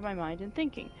ground my mind in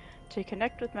thinking, to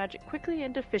connect with magic quickly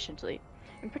and efficiently.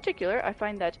 In particular, I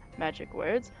find that magic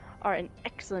words are an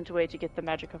excellent way to get the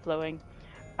magicka flowing.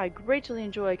 I greatly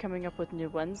enjoy coming up with new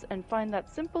ones, and find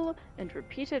that simple and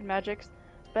repeated magics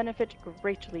benefit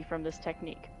greatly from this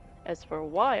technique. As for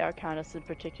why arcanists in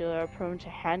particular are prone to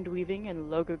hand-weaving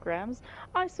and logograms,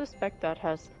 I suspect that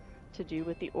has to do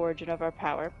with the origin of our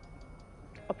power.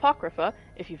 Apocrypha,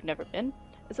 if you've never been,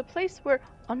 is a place where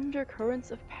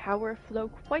undercurrents of power flow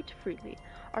quite freely.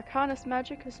 Arcanist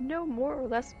magic is no more or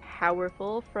less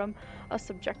powerful from a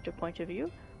subjective point of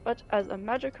view, but as a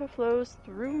magicka flows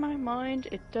through my mind,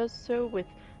 it does so with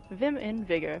vim and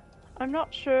vigor. I'm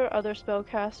not sure other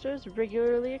spellcasters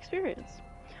regularly experience.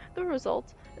 The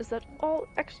result is that all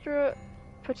extra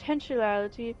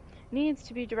potentiality needs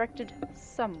to be directed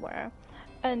somewhere,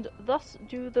 and thus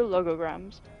do the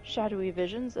logograms. Shadowy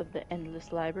visions of the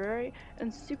endless library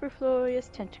and superfluous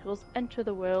tentacles enter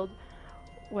the world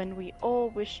when we all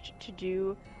wished to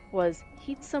do was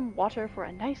heat some water for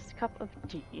a nice cup of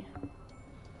tea.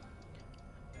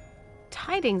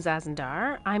 Tidings,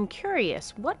 Azandar. I'm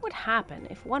curious, what would happen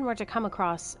if one were to come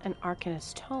across an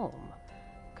arcanist tome?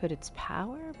 Could its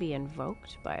power be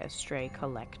invoked by a stray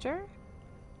collector?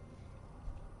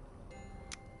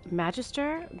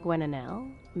 Magister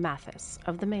Gwenonel Mathis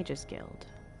of the Mages Guild.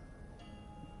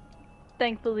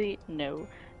 Thankfully, no.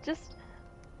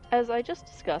 As I just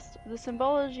discussed, the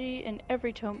symbology in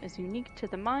every tome is unique to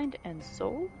the mind and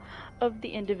soul of the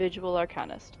individual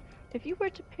arcanist. If you were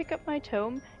to pick up my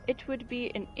tome, it would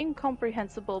be an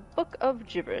incomprehensible book of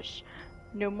gibberish,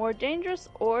 no more dangerous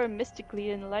or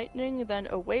mystically enlightening than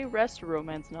a Wayrest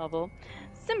romance novel.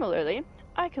 Similarly,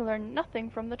 I can learn nothing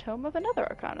from the tome of another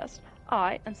arcanist.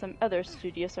 I and some other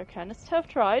studious arcanists have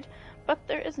tried, but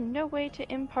there is no way to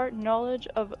impart knowledge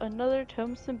of another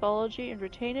tome's symbology and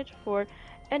retain it for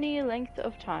any length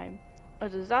of time. A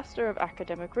disaster of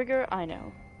academic rigor, I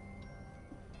know.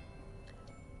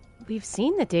 We've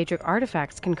seen that Daedric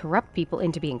artifacts can corrupt people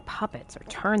into being puppets or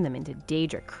turn them into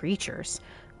Daedric creatures.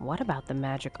 What about the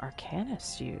magic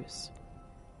arcanists use?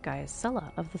 Gaius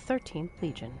Sulla of the 13th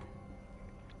Legion.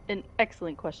 An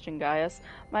excellent question, Gaius.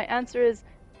 My answer is,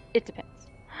 it depends.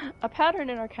 A pattern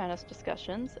in arcanist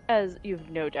discussions, as you've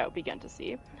no doubt begun to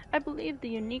see, I believe the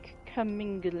unique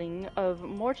commingling of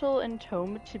mortal and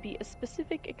tome to be a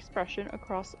specific expression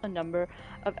across a number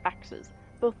of axes,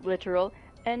 both literal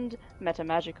and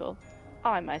metamagical.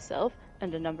 I myself,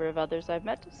 and a number of others I've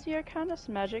met, see Arcanist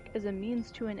magic as a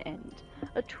means to an end,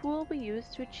 a tool we use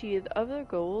to achieve other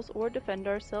goals or defend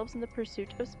ourselves in the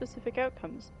pursuit of specific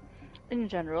outcomes. In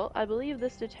general, I believe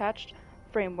this detached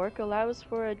framework allows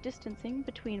for a distancing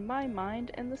between my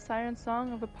mind and the siren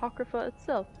song of Apocrypha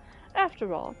itself.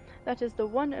 After all, that is the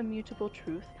one immutable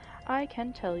truth I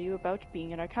can tell you about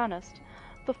being an Arcanist.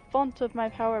 The font of my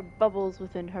power bubbles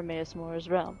within Hermaeus Mora's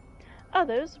realm.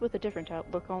 Others, with a different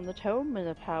outlook on the tome and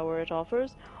the power it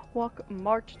offers, walk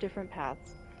marked different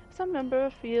paths. Some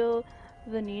members feel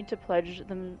the need to pledge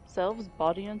themselves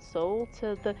body and soul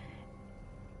to the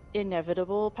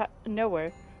inevitable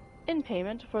nowhere in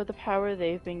payment for the power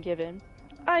they've been given.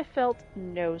 I felt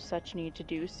no such need to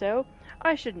do so,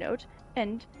 I should note,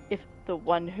 and if the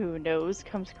one who knows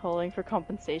comes calling for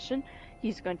compensation,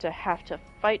 he's going to have to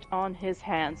fight on his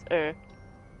hands,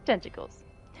 tentacles.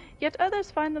 Yet others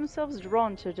find themselves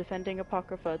drawn to defending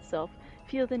Apocrypha itself,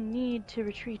 feel the need to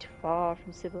retreat far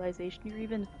from civilization, or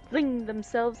even fling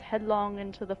themselves headlong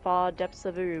into the far depths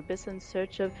of Erebus in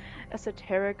search of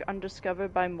esoteric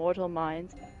undiscovered by mortal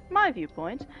minds. My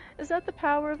viewpoint is that the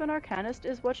power of an Arcanist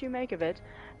is what you make of it,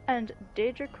 and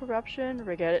Daedric corruption,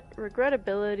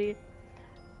 regrettably,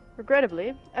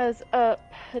 as a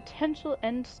potential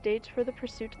end state for the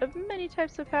pursuit of many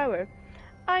types of power.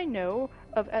 I know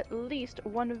of at least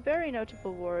one very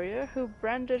notable warrior who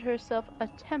branded herself a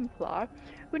Templar,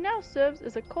 who now serves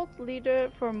as a cult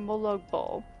leader for Molag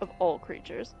Bal, of all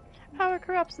creatures. Power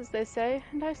corrupts, as they say,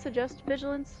 and I suggest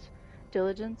vigilance,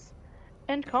 diligence,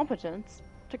 and competence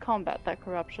to combat that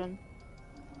corruption.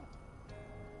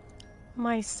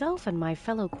 Myself and my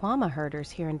fellow Kwama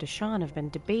herders here in Deshaun have been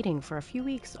debating for a few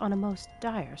weeks on a most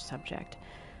dire subject.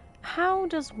 How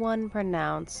does one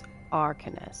pronounce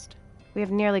Arcanist? We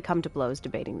have nearly come to blows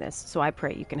debating this, so I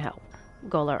pray you can help.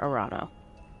 Gola Arano.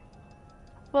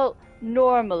 Well,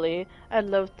 normally, I'd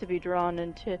love to be drawn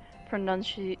into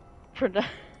pronunciation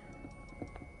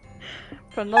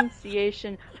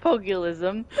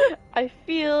pugilism. I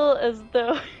feel as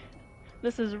though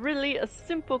this is really a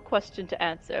simple question to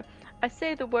answer. I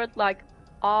say the word like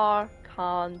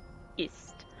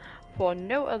Arcanist for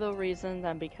no other reason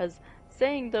than because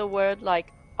saying the word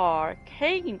like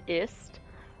Arcanist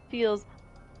feels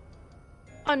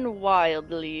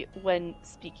unwildly when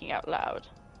speaking out loud.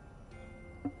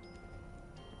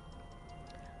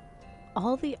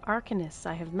 All the Arcanists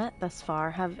I have met thus far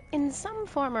have, in some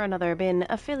form or another, been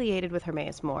affiliated with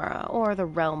Hermaeus Mora, or the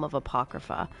realm of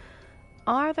Apocrypha.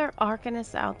 Are there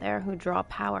Arcanists out there who draw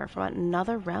power from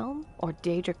another realm, or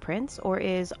Daedric Prince, or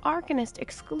is Arcanist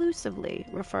exclusively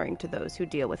referring to those who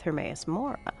deal with Hermaeus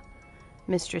Mora?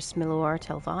 Mistress Milor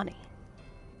Telvanni.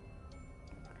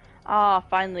 Ah,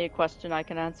 finally a question I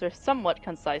can answer somewhat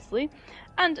concisely,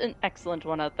 and an excellent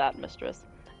one at that, mistress.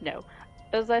 No,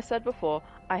 as I said before,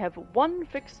 I have one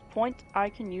fixed point I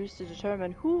can use to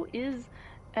determine who is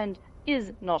and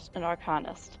is not an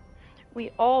Arcanist. We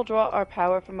all draw our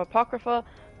power from Apocrypha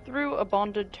through a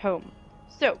bonded tome.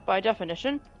 So, by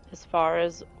definition, as far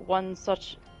as one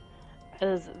such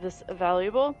as this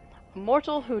valuable, a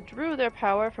mortal who drew their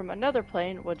power from another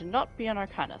plane would not be an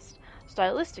Arcanist.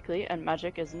 Stylistically, and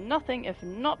magic is nothing if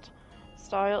not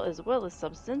style as well as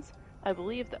substance, I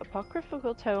believe the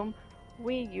apocryphal tome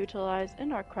we utilize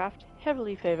in our craft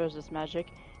heavily favors this magic.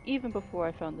 Even before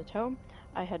I found the tome,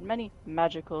 I had many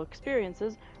magical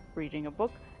experiences, reading a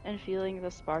book and feeling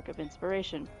the spark of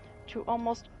inspiration. To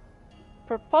almost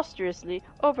preposterously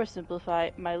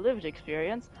oversimplify my lived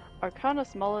experience,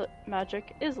 Arcanist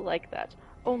magic is like that,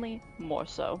 only more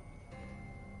so.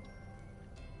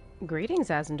 Greetings,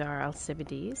 Azandar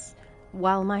Alcibiades.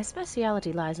 While my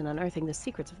speciality lies in unearthing the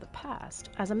secrets of the past,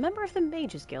 as a member of the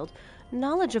Mages Guild,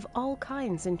 knowledge of all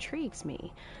kinds intrigues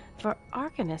me. For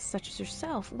Arcanists such as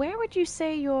yourself, where would you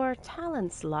say your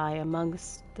talents lie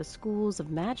amongst the schools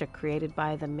of magic created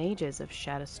by the mages of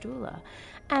Shadowstula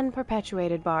and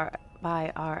perpetuated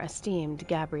by our esteemed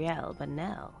Gabrielle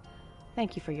Vanel?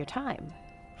 Thank you for your time.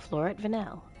 Floret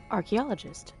Vanel,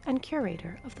 archaeologist and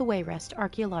curator of the Wayrest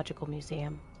Archaeological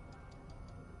Museum.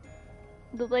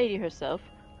 The lady herself,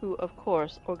 who of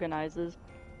course organizes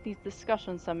these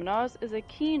discussion seminars, is a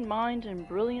keen mind and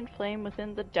brilliant flame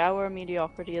within the dour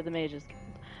mediocrity of the Mages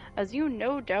Guild, as you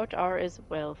no doubt are as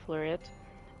well, Floret.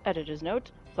 Editor's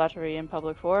note: flattery in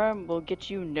public forum will get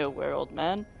you nowhere, old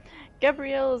man.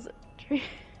 Gabrielle's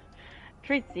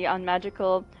treatise on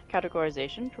magical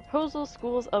categorization, Proposal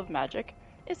Schools of Magic,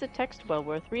 is a text well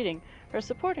worth reading. Her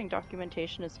supporting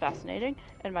documentation is fascinating,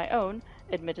 and my own,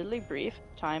 admittedly brief,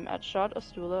 time at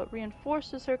Shadowstula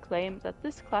reinforces her claim that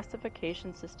this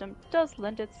classification system does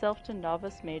lend itself to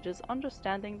novice mages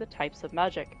understanding the types of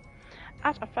magic.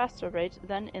 at a faster rate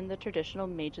than in the traditional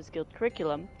Mages Guild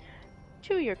curriculum.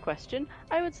 To your question,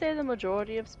 I would say the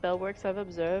majority of spellworks I've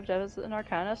observed as an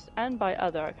arcanist and by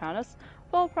other arcanists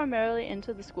fall primarily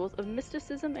into the schools of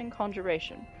mysticism and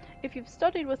conjuration. If you've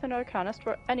studied with an arcanist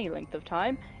for any length of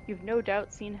time, you've no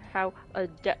doubt seen how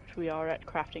adept we are at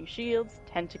crafting shields,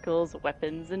 tentacles,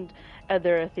 weapons, and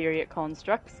other etheric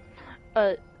constructs.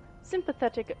 A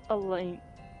sympathetic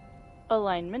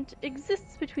alignment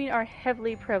exists between our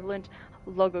heavily prevalent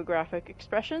logographic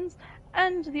expressions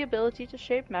and the ability to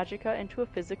shape magicka into a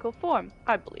physical form,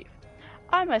 I believe.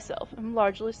 I myself am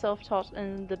largely self-taught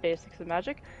in the basics of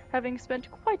magic, having spent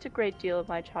quite a great deal of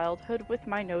my childhood with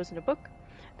my nose in a book.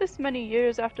 This many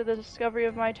years after the discovery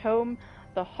of my tome,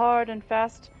 the hard and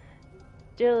fast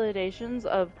dilations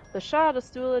of the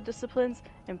Shadastula disciplines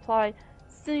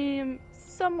seem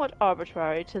somewhat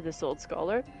arbitrary to this old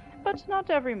scholar, but not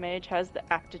every mage has the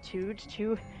aptitude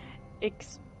to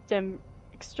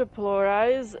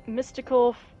extrapolarize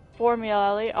mystical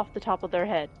formulae off the top of their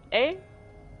head, eh?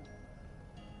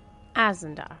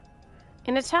 Azandar,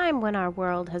 in a time when our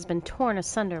world has been torn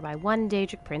asunder by one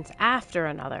Daedric prince after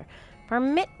another,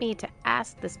 permit me to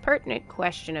ask this pertinent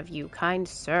question of you, kind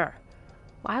sir.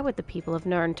 Why would the people of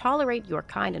Nirn tolerate your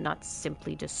kind and not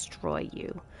simply destroy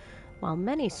you? While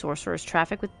many sorcerers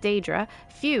traffic with Daedra,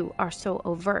 few are so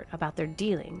overt about their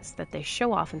dealings that they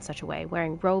show off in such a way,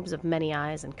 wearing robes of many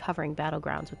eyes and covering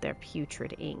battlegrounds with their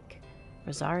putrid ink.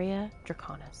 Rosaria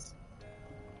Draconis.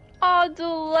 Ah,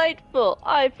 delightful!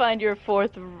 I find your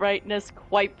forthrightness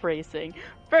quite bracing.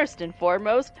 First and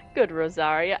foremost, good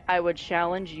Rosaria, I would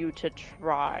challenge you to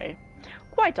try.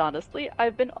 Quite honestly,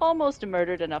 I've been almost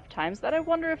murdered enough times that I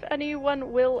wonder if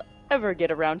anyone will ever get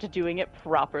around to doing it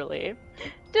properly.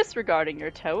 Disregarding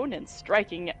your tone and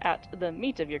striking at the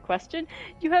meat of your question,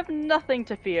 you have nothing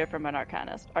to fear from an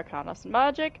arcanist. Arcanist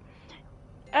magic,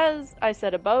 as I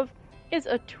said above, is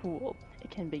a tool.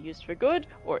 It can be used for good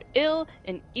or ill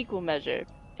in equal measure.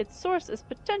 Its source is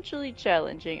potentially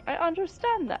challenging, I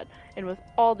understand that, and with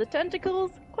all the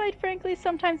tentacles, quite frankly,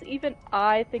 sometimes even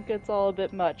I think it's all a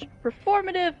bit much.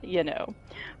 Performative, you know.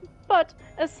 But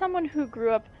as someone who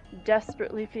grew up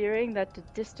desperately fearing that the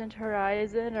distant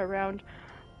horizon around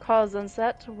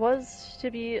Khazanset was to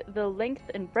be the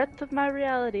length and breadth of my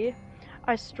reality,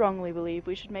 I strongly believe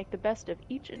we should make the best of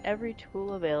each and every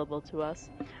tool available to us,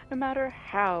 no matter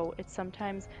how it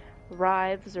sometimes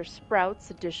writhes or sprouts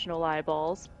additional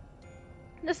eyeballs.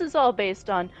 This is all based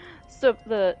on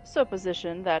the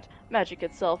supposition that magic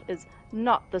itself is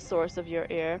not the source of your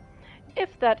ear.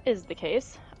 If that is the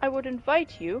case, I would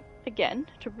invite you, again,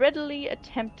 to readily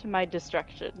attempt my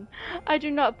destruction. I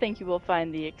do not think you will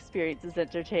find the experience as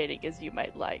entertaining as you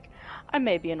might like. I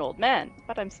may be an old man,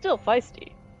 but I'm still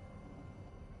feisty.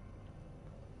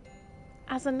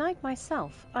 As a knight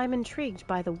myself, I'm intrigued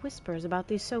by the whispers about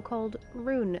these so-called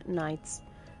rune knights.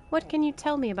 What can you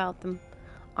tell me about them?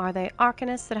 Are they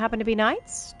arcanists that happen to be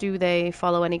knights? Do they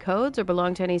follow any codes or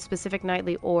belong to any specific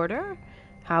knightly order?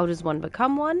 How does one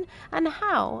become one? And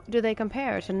how do they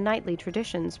compare to knightly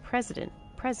traditions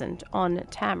present on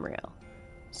Tamriel?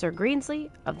 Sir Greensley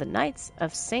of the Knights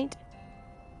of St.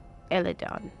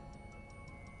 Eledon.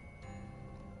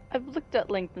 I've looked at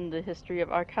length in the history of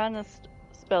arcanist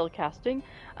spellcasting,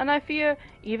 and I fear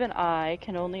even I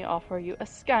can only offer you a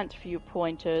scant few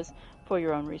pointers for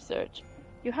your own research.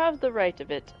 You have the right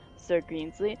of it, Sir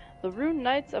Greensley. The Rune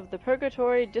Knights of the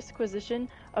Purgatory Disquisition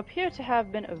appear to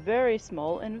have been a very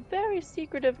small and very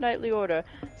secretive knightly order,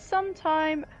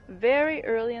 sometime very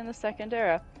early in the Second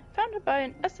Era. Founded by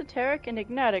an esoteric and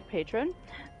enigmatic patron,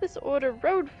 this order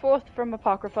rode forth from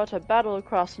Apocrypha to battle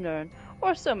across Nirn,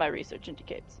 or so my research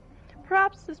indicates.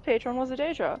 Perhaps this patron was a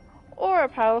Daedra, or a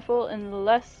powerful and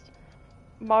less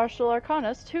martial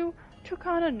arcanist who took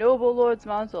on a noble lord's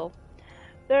mantle.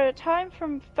 Their time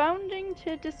from founding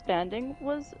to disbanding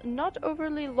was not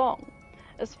overly long,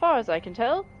 as far as I can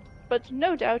tell, but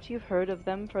no doubt you've heard of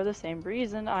them for the same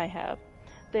reason I have.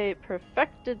 They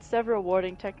perfected several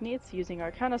warding techniques using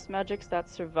arcanist magics that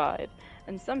survive,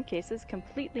 in some cases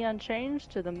completely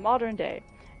unchanged to the modern day.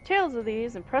 Tales of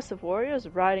these impressive warriors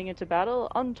riding into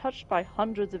battle untouched by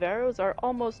hundreds of arrows are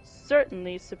almost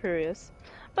certainly spurious,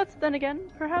 but then again,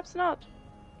 perhaps not.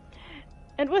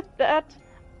 And with that,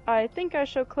 I think I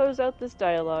shall close out this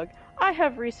dialogue. I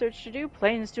have research to do,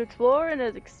 planes to explore, and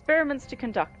experiments to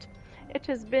conduct. It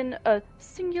has been a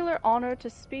singular honor to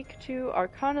speak to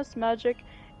arcanist magic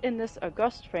in this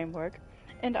august framework,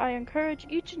 and I encourage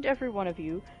each and every one of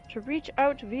you to reach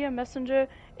out via messenger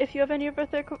if you have any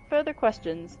further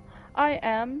questions. I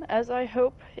am, as I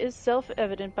hope is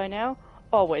self-evident by now,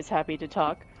 always happy to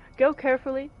talk. go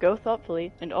carefully, go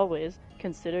thoughtfully, and always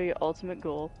consider your ultimate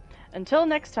goal. Until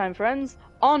next time, friends,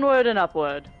 onward and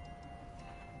upward.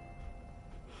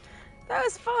 That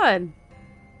was fun.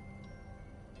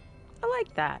 I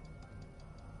like that.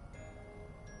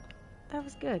 That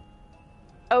was good.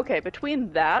 Okay,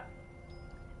 between that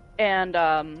and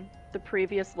the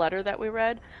previous letter that we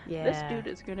read, this dude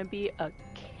is gonna be a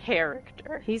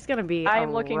character. He's gonna be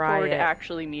I'm looking forward to riot.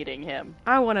 actually meeting him.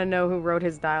 I want to know who wrote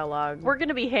his dialogue. We're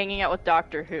gonna be hanging out with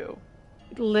Doctor Who.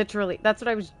 Literally, that's what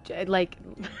I was like.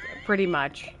 Pretty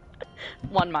much.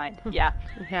 One mind, yeah.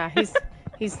 Yeah,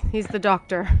 he's the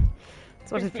doctor.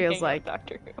 That's what it feels like.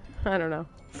 Doctor Who. I don't know.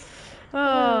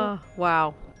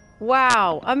 Oh,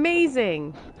 wow,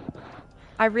 amazing.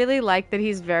 I really like that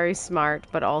he's very smart,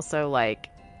 but also like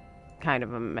kind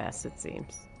of a mess. It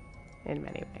seems, in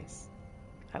many ways.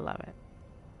 I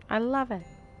love it.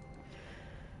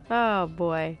 Oh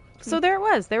boy. So there it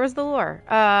was. There was the lore.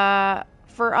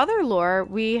 For other lore,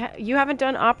 you haven't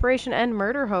done Operation End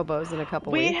Murder Hobos in a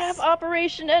couple weeks. We have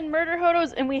Operation End Murder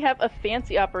Hobos, and we have a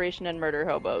fancy Operation End Murder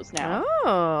Hobos now.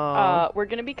 Oh. We're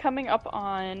gonna be coming up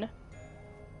on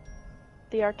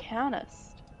the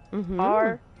Arcanist. Mm-hmm.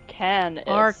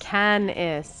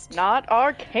 Arcanist. Not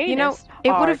Arcanist. You know,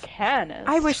 it would have. Arcanist.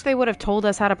 I wish they would have told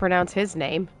us how to pronounce his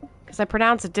name, because I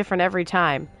pronounce it different every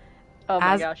time. Oh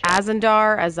my gosh.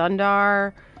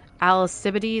 Azundar,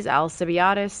 Alcibiades,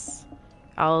 Alcibiades,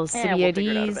 We'll figure it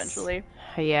out eventually.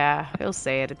 Yeah, he'll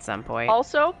say it at some point.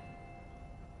 Also,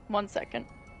 1 second.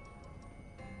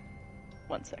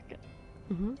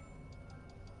 Mm-hmm.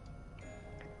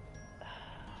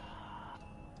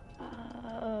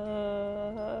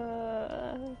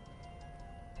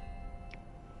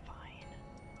 Fine.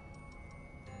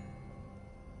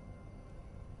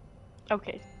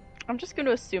 Okay. I'm just going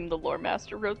to assume the lore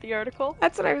master wrote the article.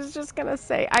 That's what I was just gonna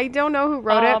say. I don't know who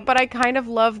wrote it, but I kind of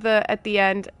love at the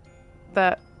end,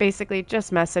 basically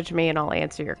just message me and I'll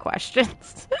answer your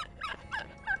questions.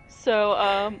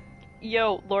 So,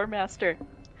 yo, lore master.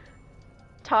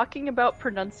 Talking about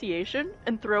pronunciation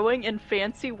and throwing in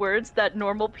fancy words that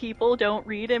normal people don't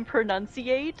read and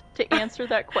pronunciate to answer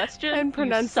that question. And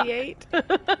pronunciate.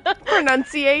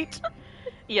 Pronunciate.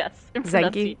 Yes, and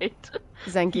Zenki. pronunciate.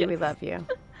 Zenki, Yes. we love you.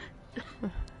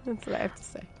 That's what I have to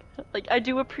say. Like, I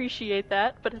do appreciate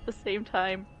that, but at the same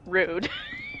time, rude.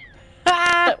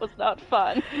 That was not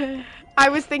fun. I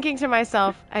was thinking to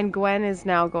myself, and Gwen is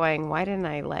now going, why didn't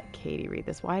I let Katie read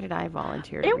this? Why did I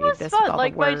volunteer to It read was this fun. with all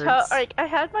Like the my words? I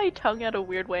had my tongue out a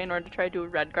weird way in order to try to do a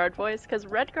Redguard voice, because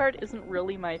Redguard isn't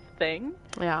really my thing.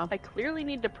 Yeah. I clearly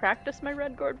need to practice my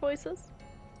Redguard voices.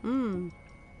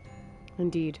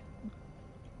 Indeed.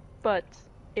 But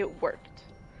it worked.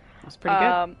 It was pretty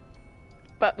good.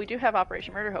 But we do have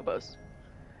Operation Murder Hobos.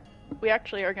 We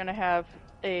actually are going to have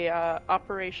a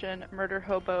Operation Murder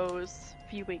Hobos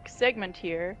few week segment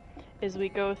here as we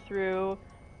go through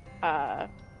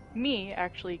me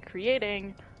actually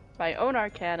creating my own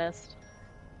Arcanist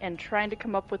and trying to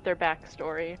come up with their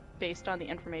backstory based on the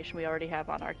information we already have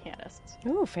on Arcanists.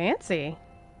 Ooh, fancy.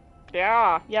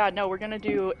 Yeah, no, we're going to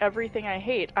do everything I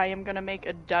hate. I am going to make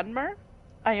a Dunmer.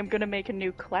 I am going to make a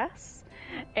new class.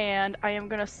 And I am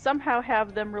going to somehow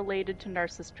have them related to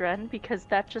Narcissus Dren because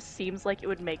that just seems like it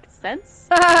would make sense.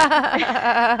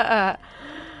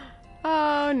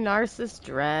 Oh, Narcissus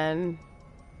Dren.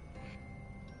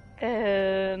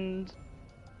 And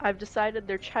I've decided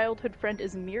their childhood friend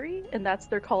is Miri, and that's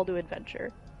their call to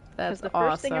adventure. That's the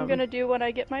awesome. first thing I'm going to do when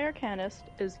I get my Arcanist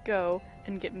is go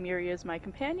and get Miri as my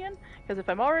companion, because if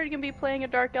I'm already going to be playing a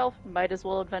Dark Elf, might as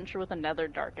well adventure with another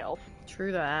Dark Elf.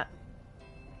 True that.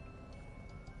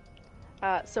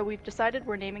 So we've decided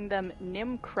we're naming them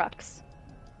Nim Crux.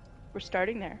 We're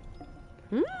starting there.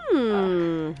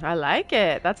 I like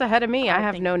it. That's ahead of me. I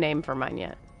have think- no name for mine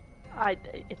yet. I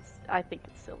think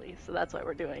it's silly, so that's why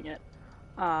we're doing it.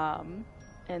 And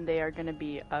they are going to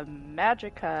be a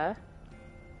Magicka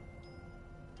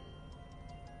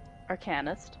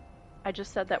Arcanist. I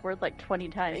just said that word like 20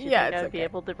 times. You Yeah, think it's I would be okay.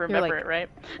 able to remember like- it, right?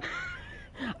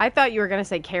 I thought you were going to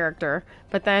say character,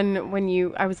 but then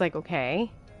I was like,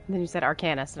 okay. And then you said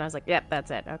Arcanist, and I was like, yep,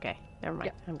 that's it. Okay, never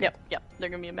mind. I'm good. Yep. They're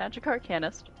going to be a Magic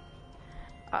Arcanist.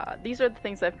 These are the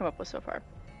things I've come up with so far.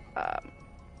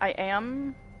 I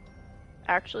am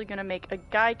actually going to make a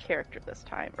guy character this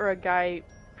time, or a guy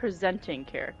presenting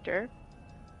character.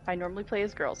 I normally play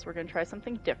as girls, so we're going to try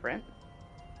something different.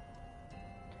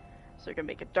 So we're going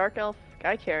to make a Dark Elf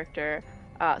guy character.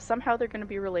 Somehow they're going to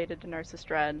be related to Narcissus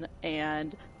Dren,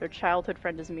 and their childhood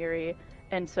friend is Miri.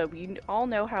 And so we all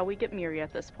know how we get Miri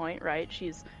at this point, right?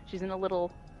 She's in a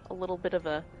little bit of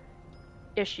a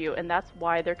issue, and that's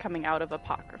why they're coming out of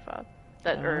Apocrypha.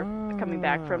 that are coming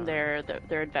back from Oh,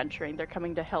 their adventuring. They're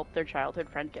coming to help their childhood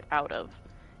friend get out of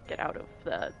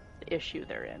the issue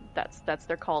they're in. That's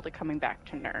their call to coming back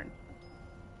to Nern.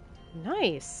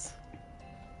 nice.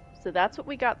 So that's what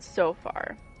we got so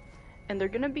far. And they're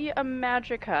going to be a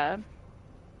Magica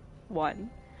one,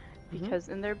 Hmm. because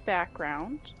in their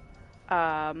background,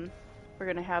 we're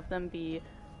going to have them be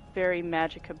very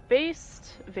Magica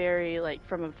based, very like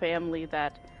from a family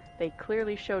that they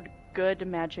clearly showed good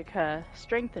Magica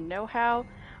strength and know-how,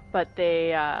 but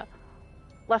they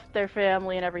left their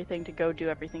family and everything to go do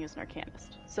everything as an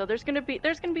arcanist. So there's gonna be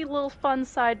a little fun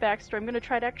side backstory. I'm gonna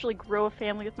try to actually grow a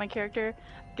family with my character,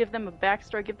 give them a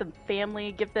backstory, give them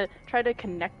family, try to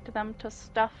connect them to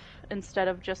stuff instead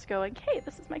of just going, hey,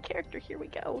 this is my character, here we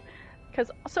go.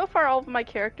 Because so far all of my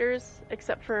characters,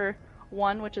 except for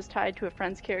one which is tied to a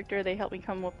friend's character, they helped me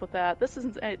come up with that. This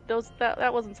isn't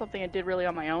that wasn't something I did really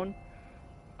on my own.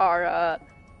 Are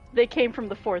they came from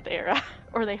the fourth era,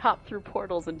 or they hopped through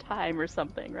portals in time or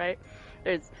something, right?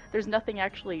 There's nothing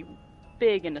actually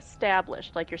big and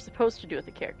established like you're supposed to do with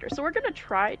a character. So we're gonna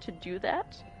try to do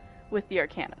that with the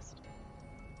Arcanist.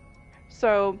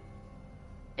 So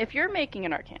if you're making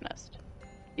an Arcanist,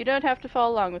 you don't have to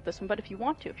follow along with this one, but if you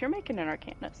want to, if you're making an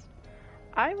Arcanist,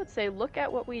 I would say look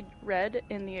at what we read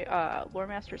in the Lore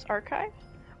Master's Archive,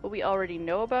 what we already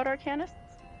know about Arcanists,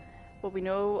 what we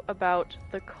know about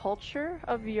the culture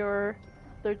of the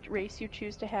race you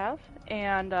choose to have,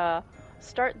 and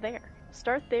start there.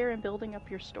 Start there in building up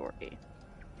your story.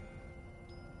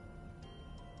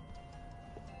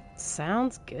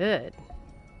 Sounds good.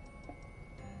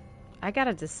 I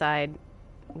gotta decide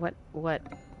what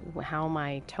how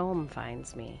my tome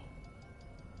finds me.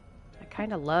 I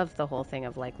kind of love the whole thing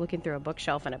of like looking through a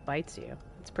bookshelf and it bites you.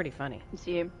 It's pretty funny.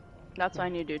 See, that's what I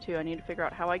need to do too. I need to figure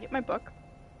out how I get my book,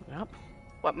 Yep.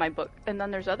 what my book, and then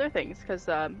there's other things because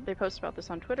they posted about this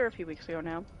on Twitter a few weeks ago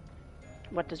now.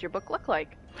 What does your book look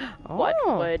like? What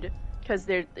Oh. would, because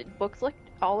the books look,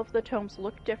 all of the tomes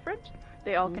look different.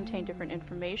 They all contain different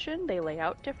information. They lay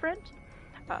out different.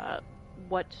 Uh,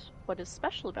 what is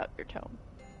special about your tome?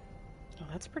 Oh,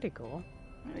 that's pretty cool.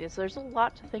 So there's a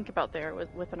lot to think about there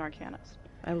with an Arcanist.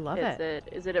 I love it.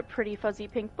 Is it a pretty fuzzy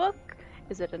pink book?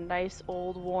 Is it a nice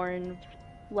old worn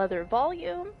leather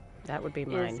volume? That would be Is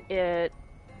mine. it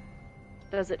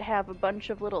Does it have a bunch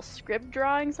of little script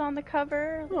drawings on the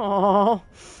cover? Oh.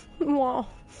 Wow.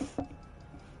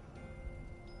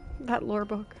 That lore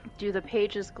book. Do the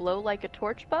pages glow like a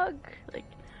torch bug? Like,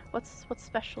 what's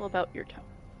special about your tome?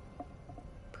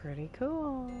 Pretty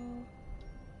cool.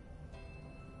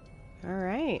 All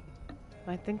right.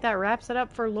 I think that wraps it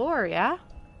up for lore, yeah?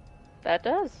 That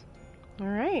does. All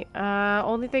right.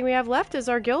 Only thing we have left is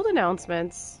our guild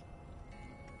announcements.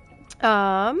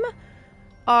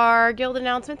 Our guild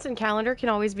announcements and calendar can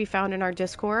always be found in our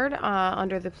Discord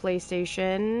under the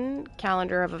PlayStation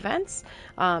calendar of events.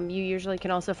 You usually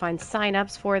can also find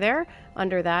signups for there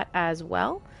under that as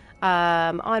well.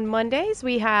 On Mondays,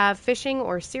 we have fishing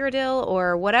or Cyrodiil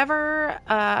or whatever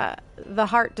the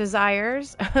heart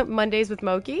desires. Mondays with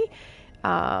Moki.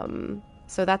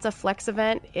 So that's a flex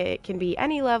event. It can be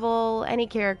any level, any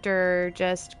character.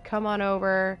 Just come on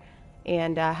over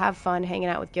and have fun hanging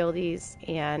out with guildies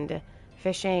and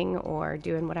fishing or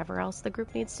doing whatever else the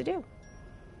group needs to do.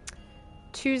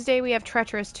 Tuesday, we have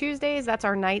Treacherous Tuesdays. That's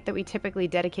our night that we typically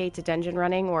dedicate to dungeon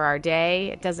running, or our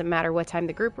day. It doesn't matter what time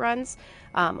the group runs.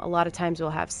 A lot of times we'll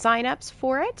have signups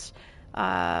for it,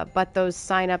 but those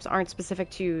signups aren't specific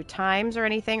to times or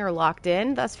anything or locked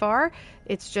in thus far.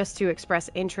 It's just to express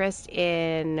interest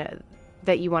in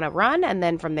that you want to run, and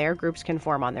then from there, groups can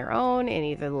form on their own in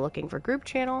either the Looking for Group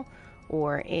channel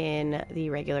or in the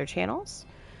regular channels.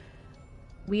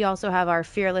 We also have our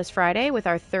Fearless Friday with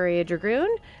our Thuria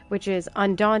Dragoon, which is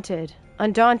undaunted.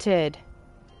 Undaunted.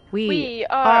 We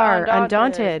are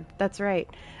undaunted. That's right.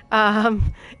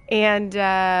 And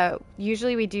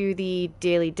usually we do the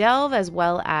daily delve as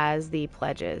well as the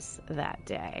pledges that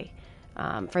day.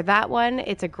 For that one,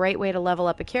 it's a great way to level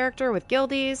up a character with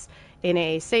guildies in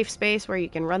a safe space where you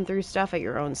can run through stuff at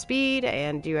your own speed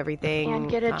and do everything.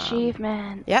 And get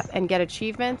achievements. Yep, and get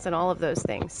achievements and all of those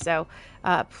things. So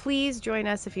please join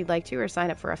us if you'd like to, or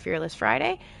sign up for a Fearless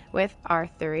Friday with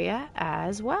Arthuria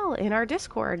as well in our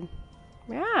Discord.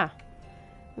 Yeah.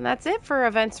 And that's it for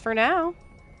events for now.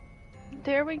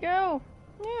 There we go.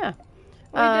 Yeah.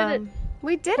 We did it.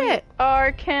 We did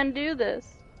it. Can do this.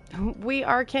 We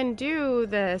can do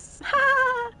this.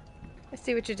 Ha! I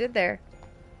see what you did there.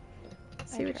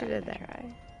 See what you did there.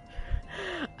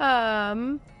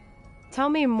 Tell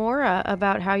me more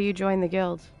about how you joined the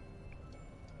guild.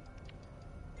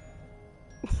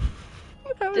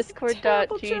 That was a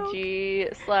terrible joke.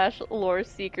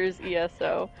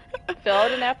 discord.gg/loreseekerseso. Fill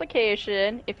out an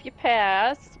application. If you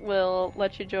pass, we'll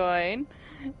let you join,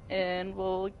 and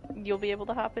you'll be able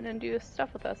to hop in and do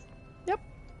stuff with us. Yep.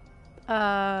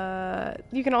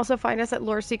 You can also find us at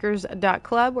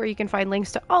loreseekers.club, where you can find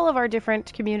links to all of our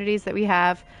different communities that we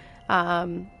have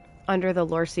under the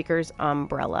Lore Seekers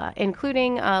umbrella,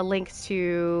 including links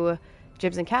to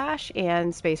Jibs and Cash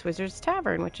and Space Wizards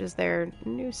Tavern, which is their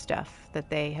new stuff that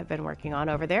they have been working on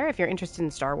over there. If you're interested in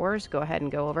Star Wars, go ahead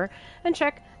and go over and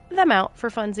check them out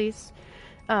for funsies,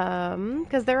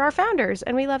 because they're our founders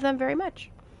and we love them very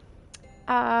much.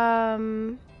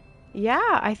 Yeah,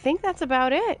 I think that's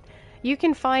about it. You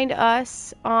can find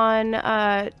us on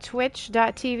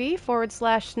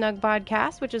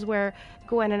twitch.tv/snugpodcast, which is where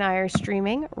Gwen and I are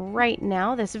streaming right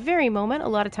now, this very moment. A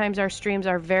lot of times our streams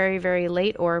are very, very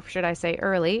late, or should I say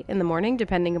early in the morning,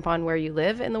 depending upon where you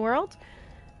live in the world.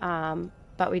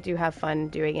 But we do have fun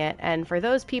doing it. And for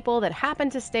those people that happen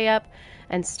to stay up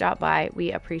and stop by,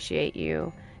 we appreciate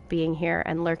you being here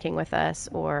and lurking with us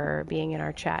or being in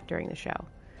our chat during the show.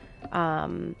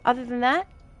 Other than that,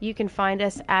 you can find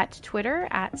us at Twitter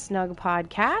at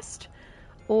snugpodcast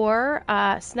or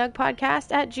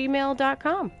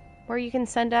snugpodcast@gmail.com, where you can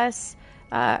send us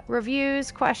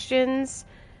reviews, questions,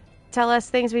 tell us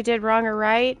things we did wrong or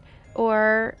right,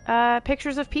 or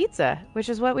pictures of pizza, which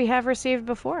is what we have received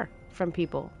before from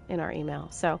people in our email.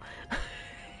 So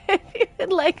if you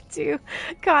would like to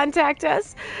contact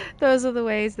us, those are the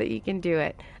ways that you can do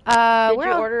it.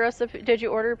 Did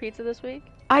you order pizza this week?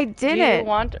 I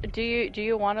didn't. Do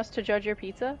you want us to judge your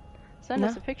pizza? Send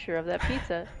us a picture of that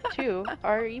pizza to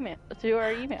our email.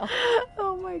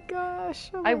 Oh my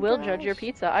gosh. I will judge your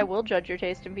pizza. I will judge your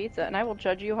taste in pizza, and I will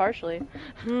judge you harshly.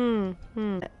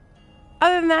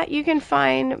 Other than that, you can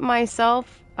find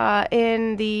myself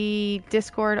in the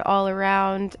Discord all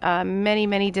around.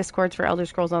 Many Discords for Elder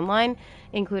Scrolls Online,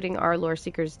 including our Lore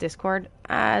Seekers Discord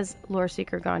as Lore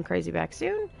Seeker Gone Crazy Back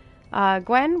Soon.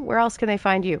 Gwen, where else can they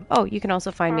find you? Oh, you can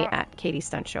also find me at Katie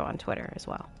Stunt Show on Twitter as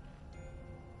well.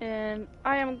 And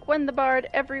I am Gwen the Bard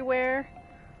everywhere.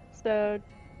 So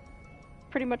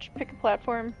pretty much pick a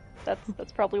platform.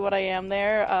 That's probably what I am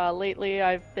there. Lately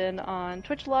I've been on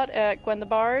Twitch a lot at Gwen the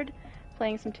Bard,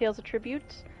 playing some Tales of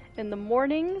Tribute in the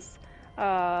mornings.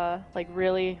 Like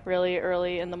really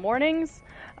early in the mornings.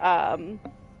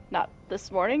 Not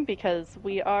this morning because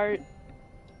we are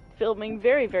filming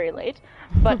very late,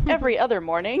 but every other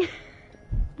morning.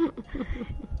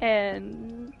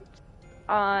 And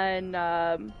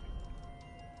on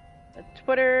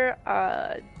Twitter,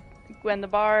 Gwen the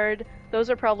Bard. Those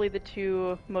are probably the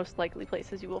two most likely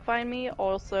places you will find me.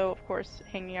 Also, of course,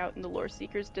 hanging out in the Lore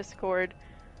Seekers Discord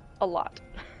a lot.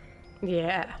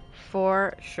 Yeah,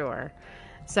 for sure.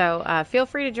 So feel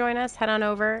free to join us, head on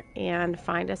over, and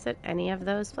find us at any of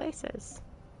those places.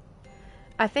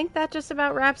 I think that just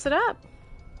about wraps it up.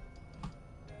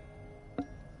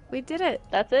 We did it.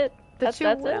 That's it. The two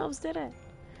elves did it.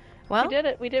 Well, we did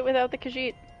it. We did it without the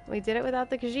Khajiit. We did it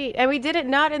without the Khajiit. And we did it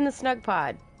not in the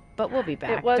Snugpod. But we'll be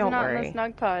back. It was Don't not worry. in the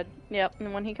Snugpod. Yep.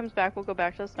 And when he comes back, we'll go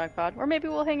back to the Snugpod. Or maybe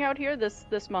we'll hang out here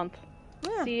this month.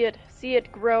 Yeah. See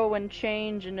it grow and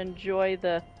change and enjoy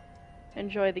the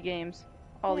games.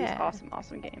 All these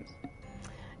awesome games.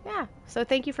 Yeah. So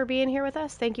thank you for being here with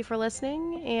us. Thank you for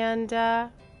listening.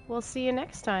 And we'll see you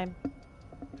next time.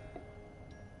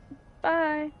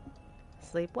 Bye.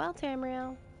 Sleep well,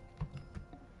 Tamriel.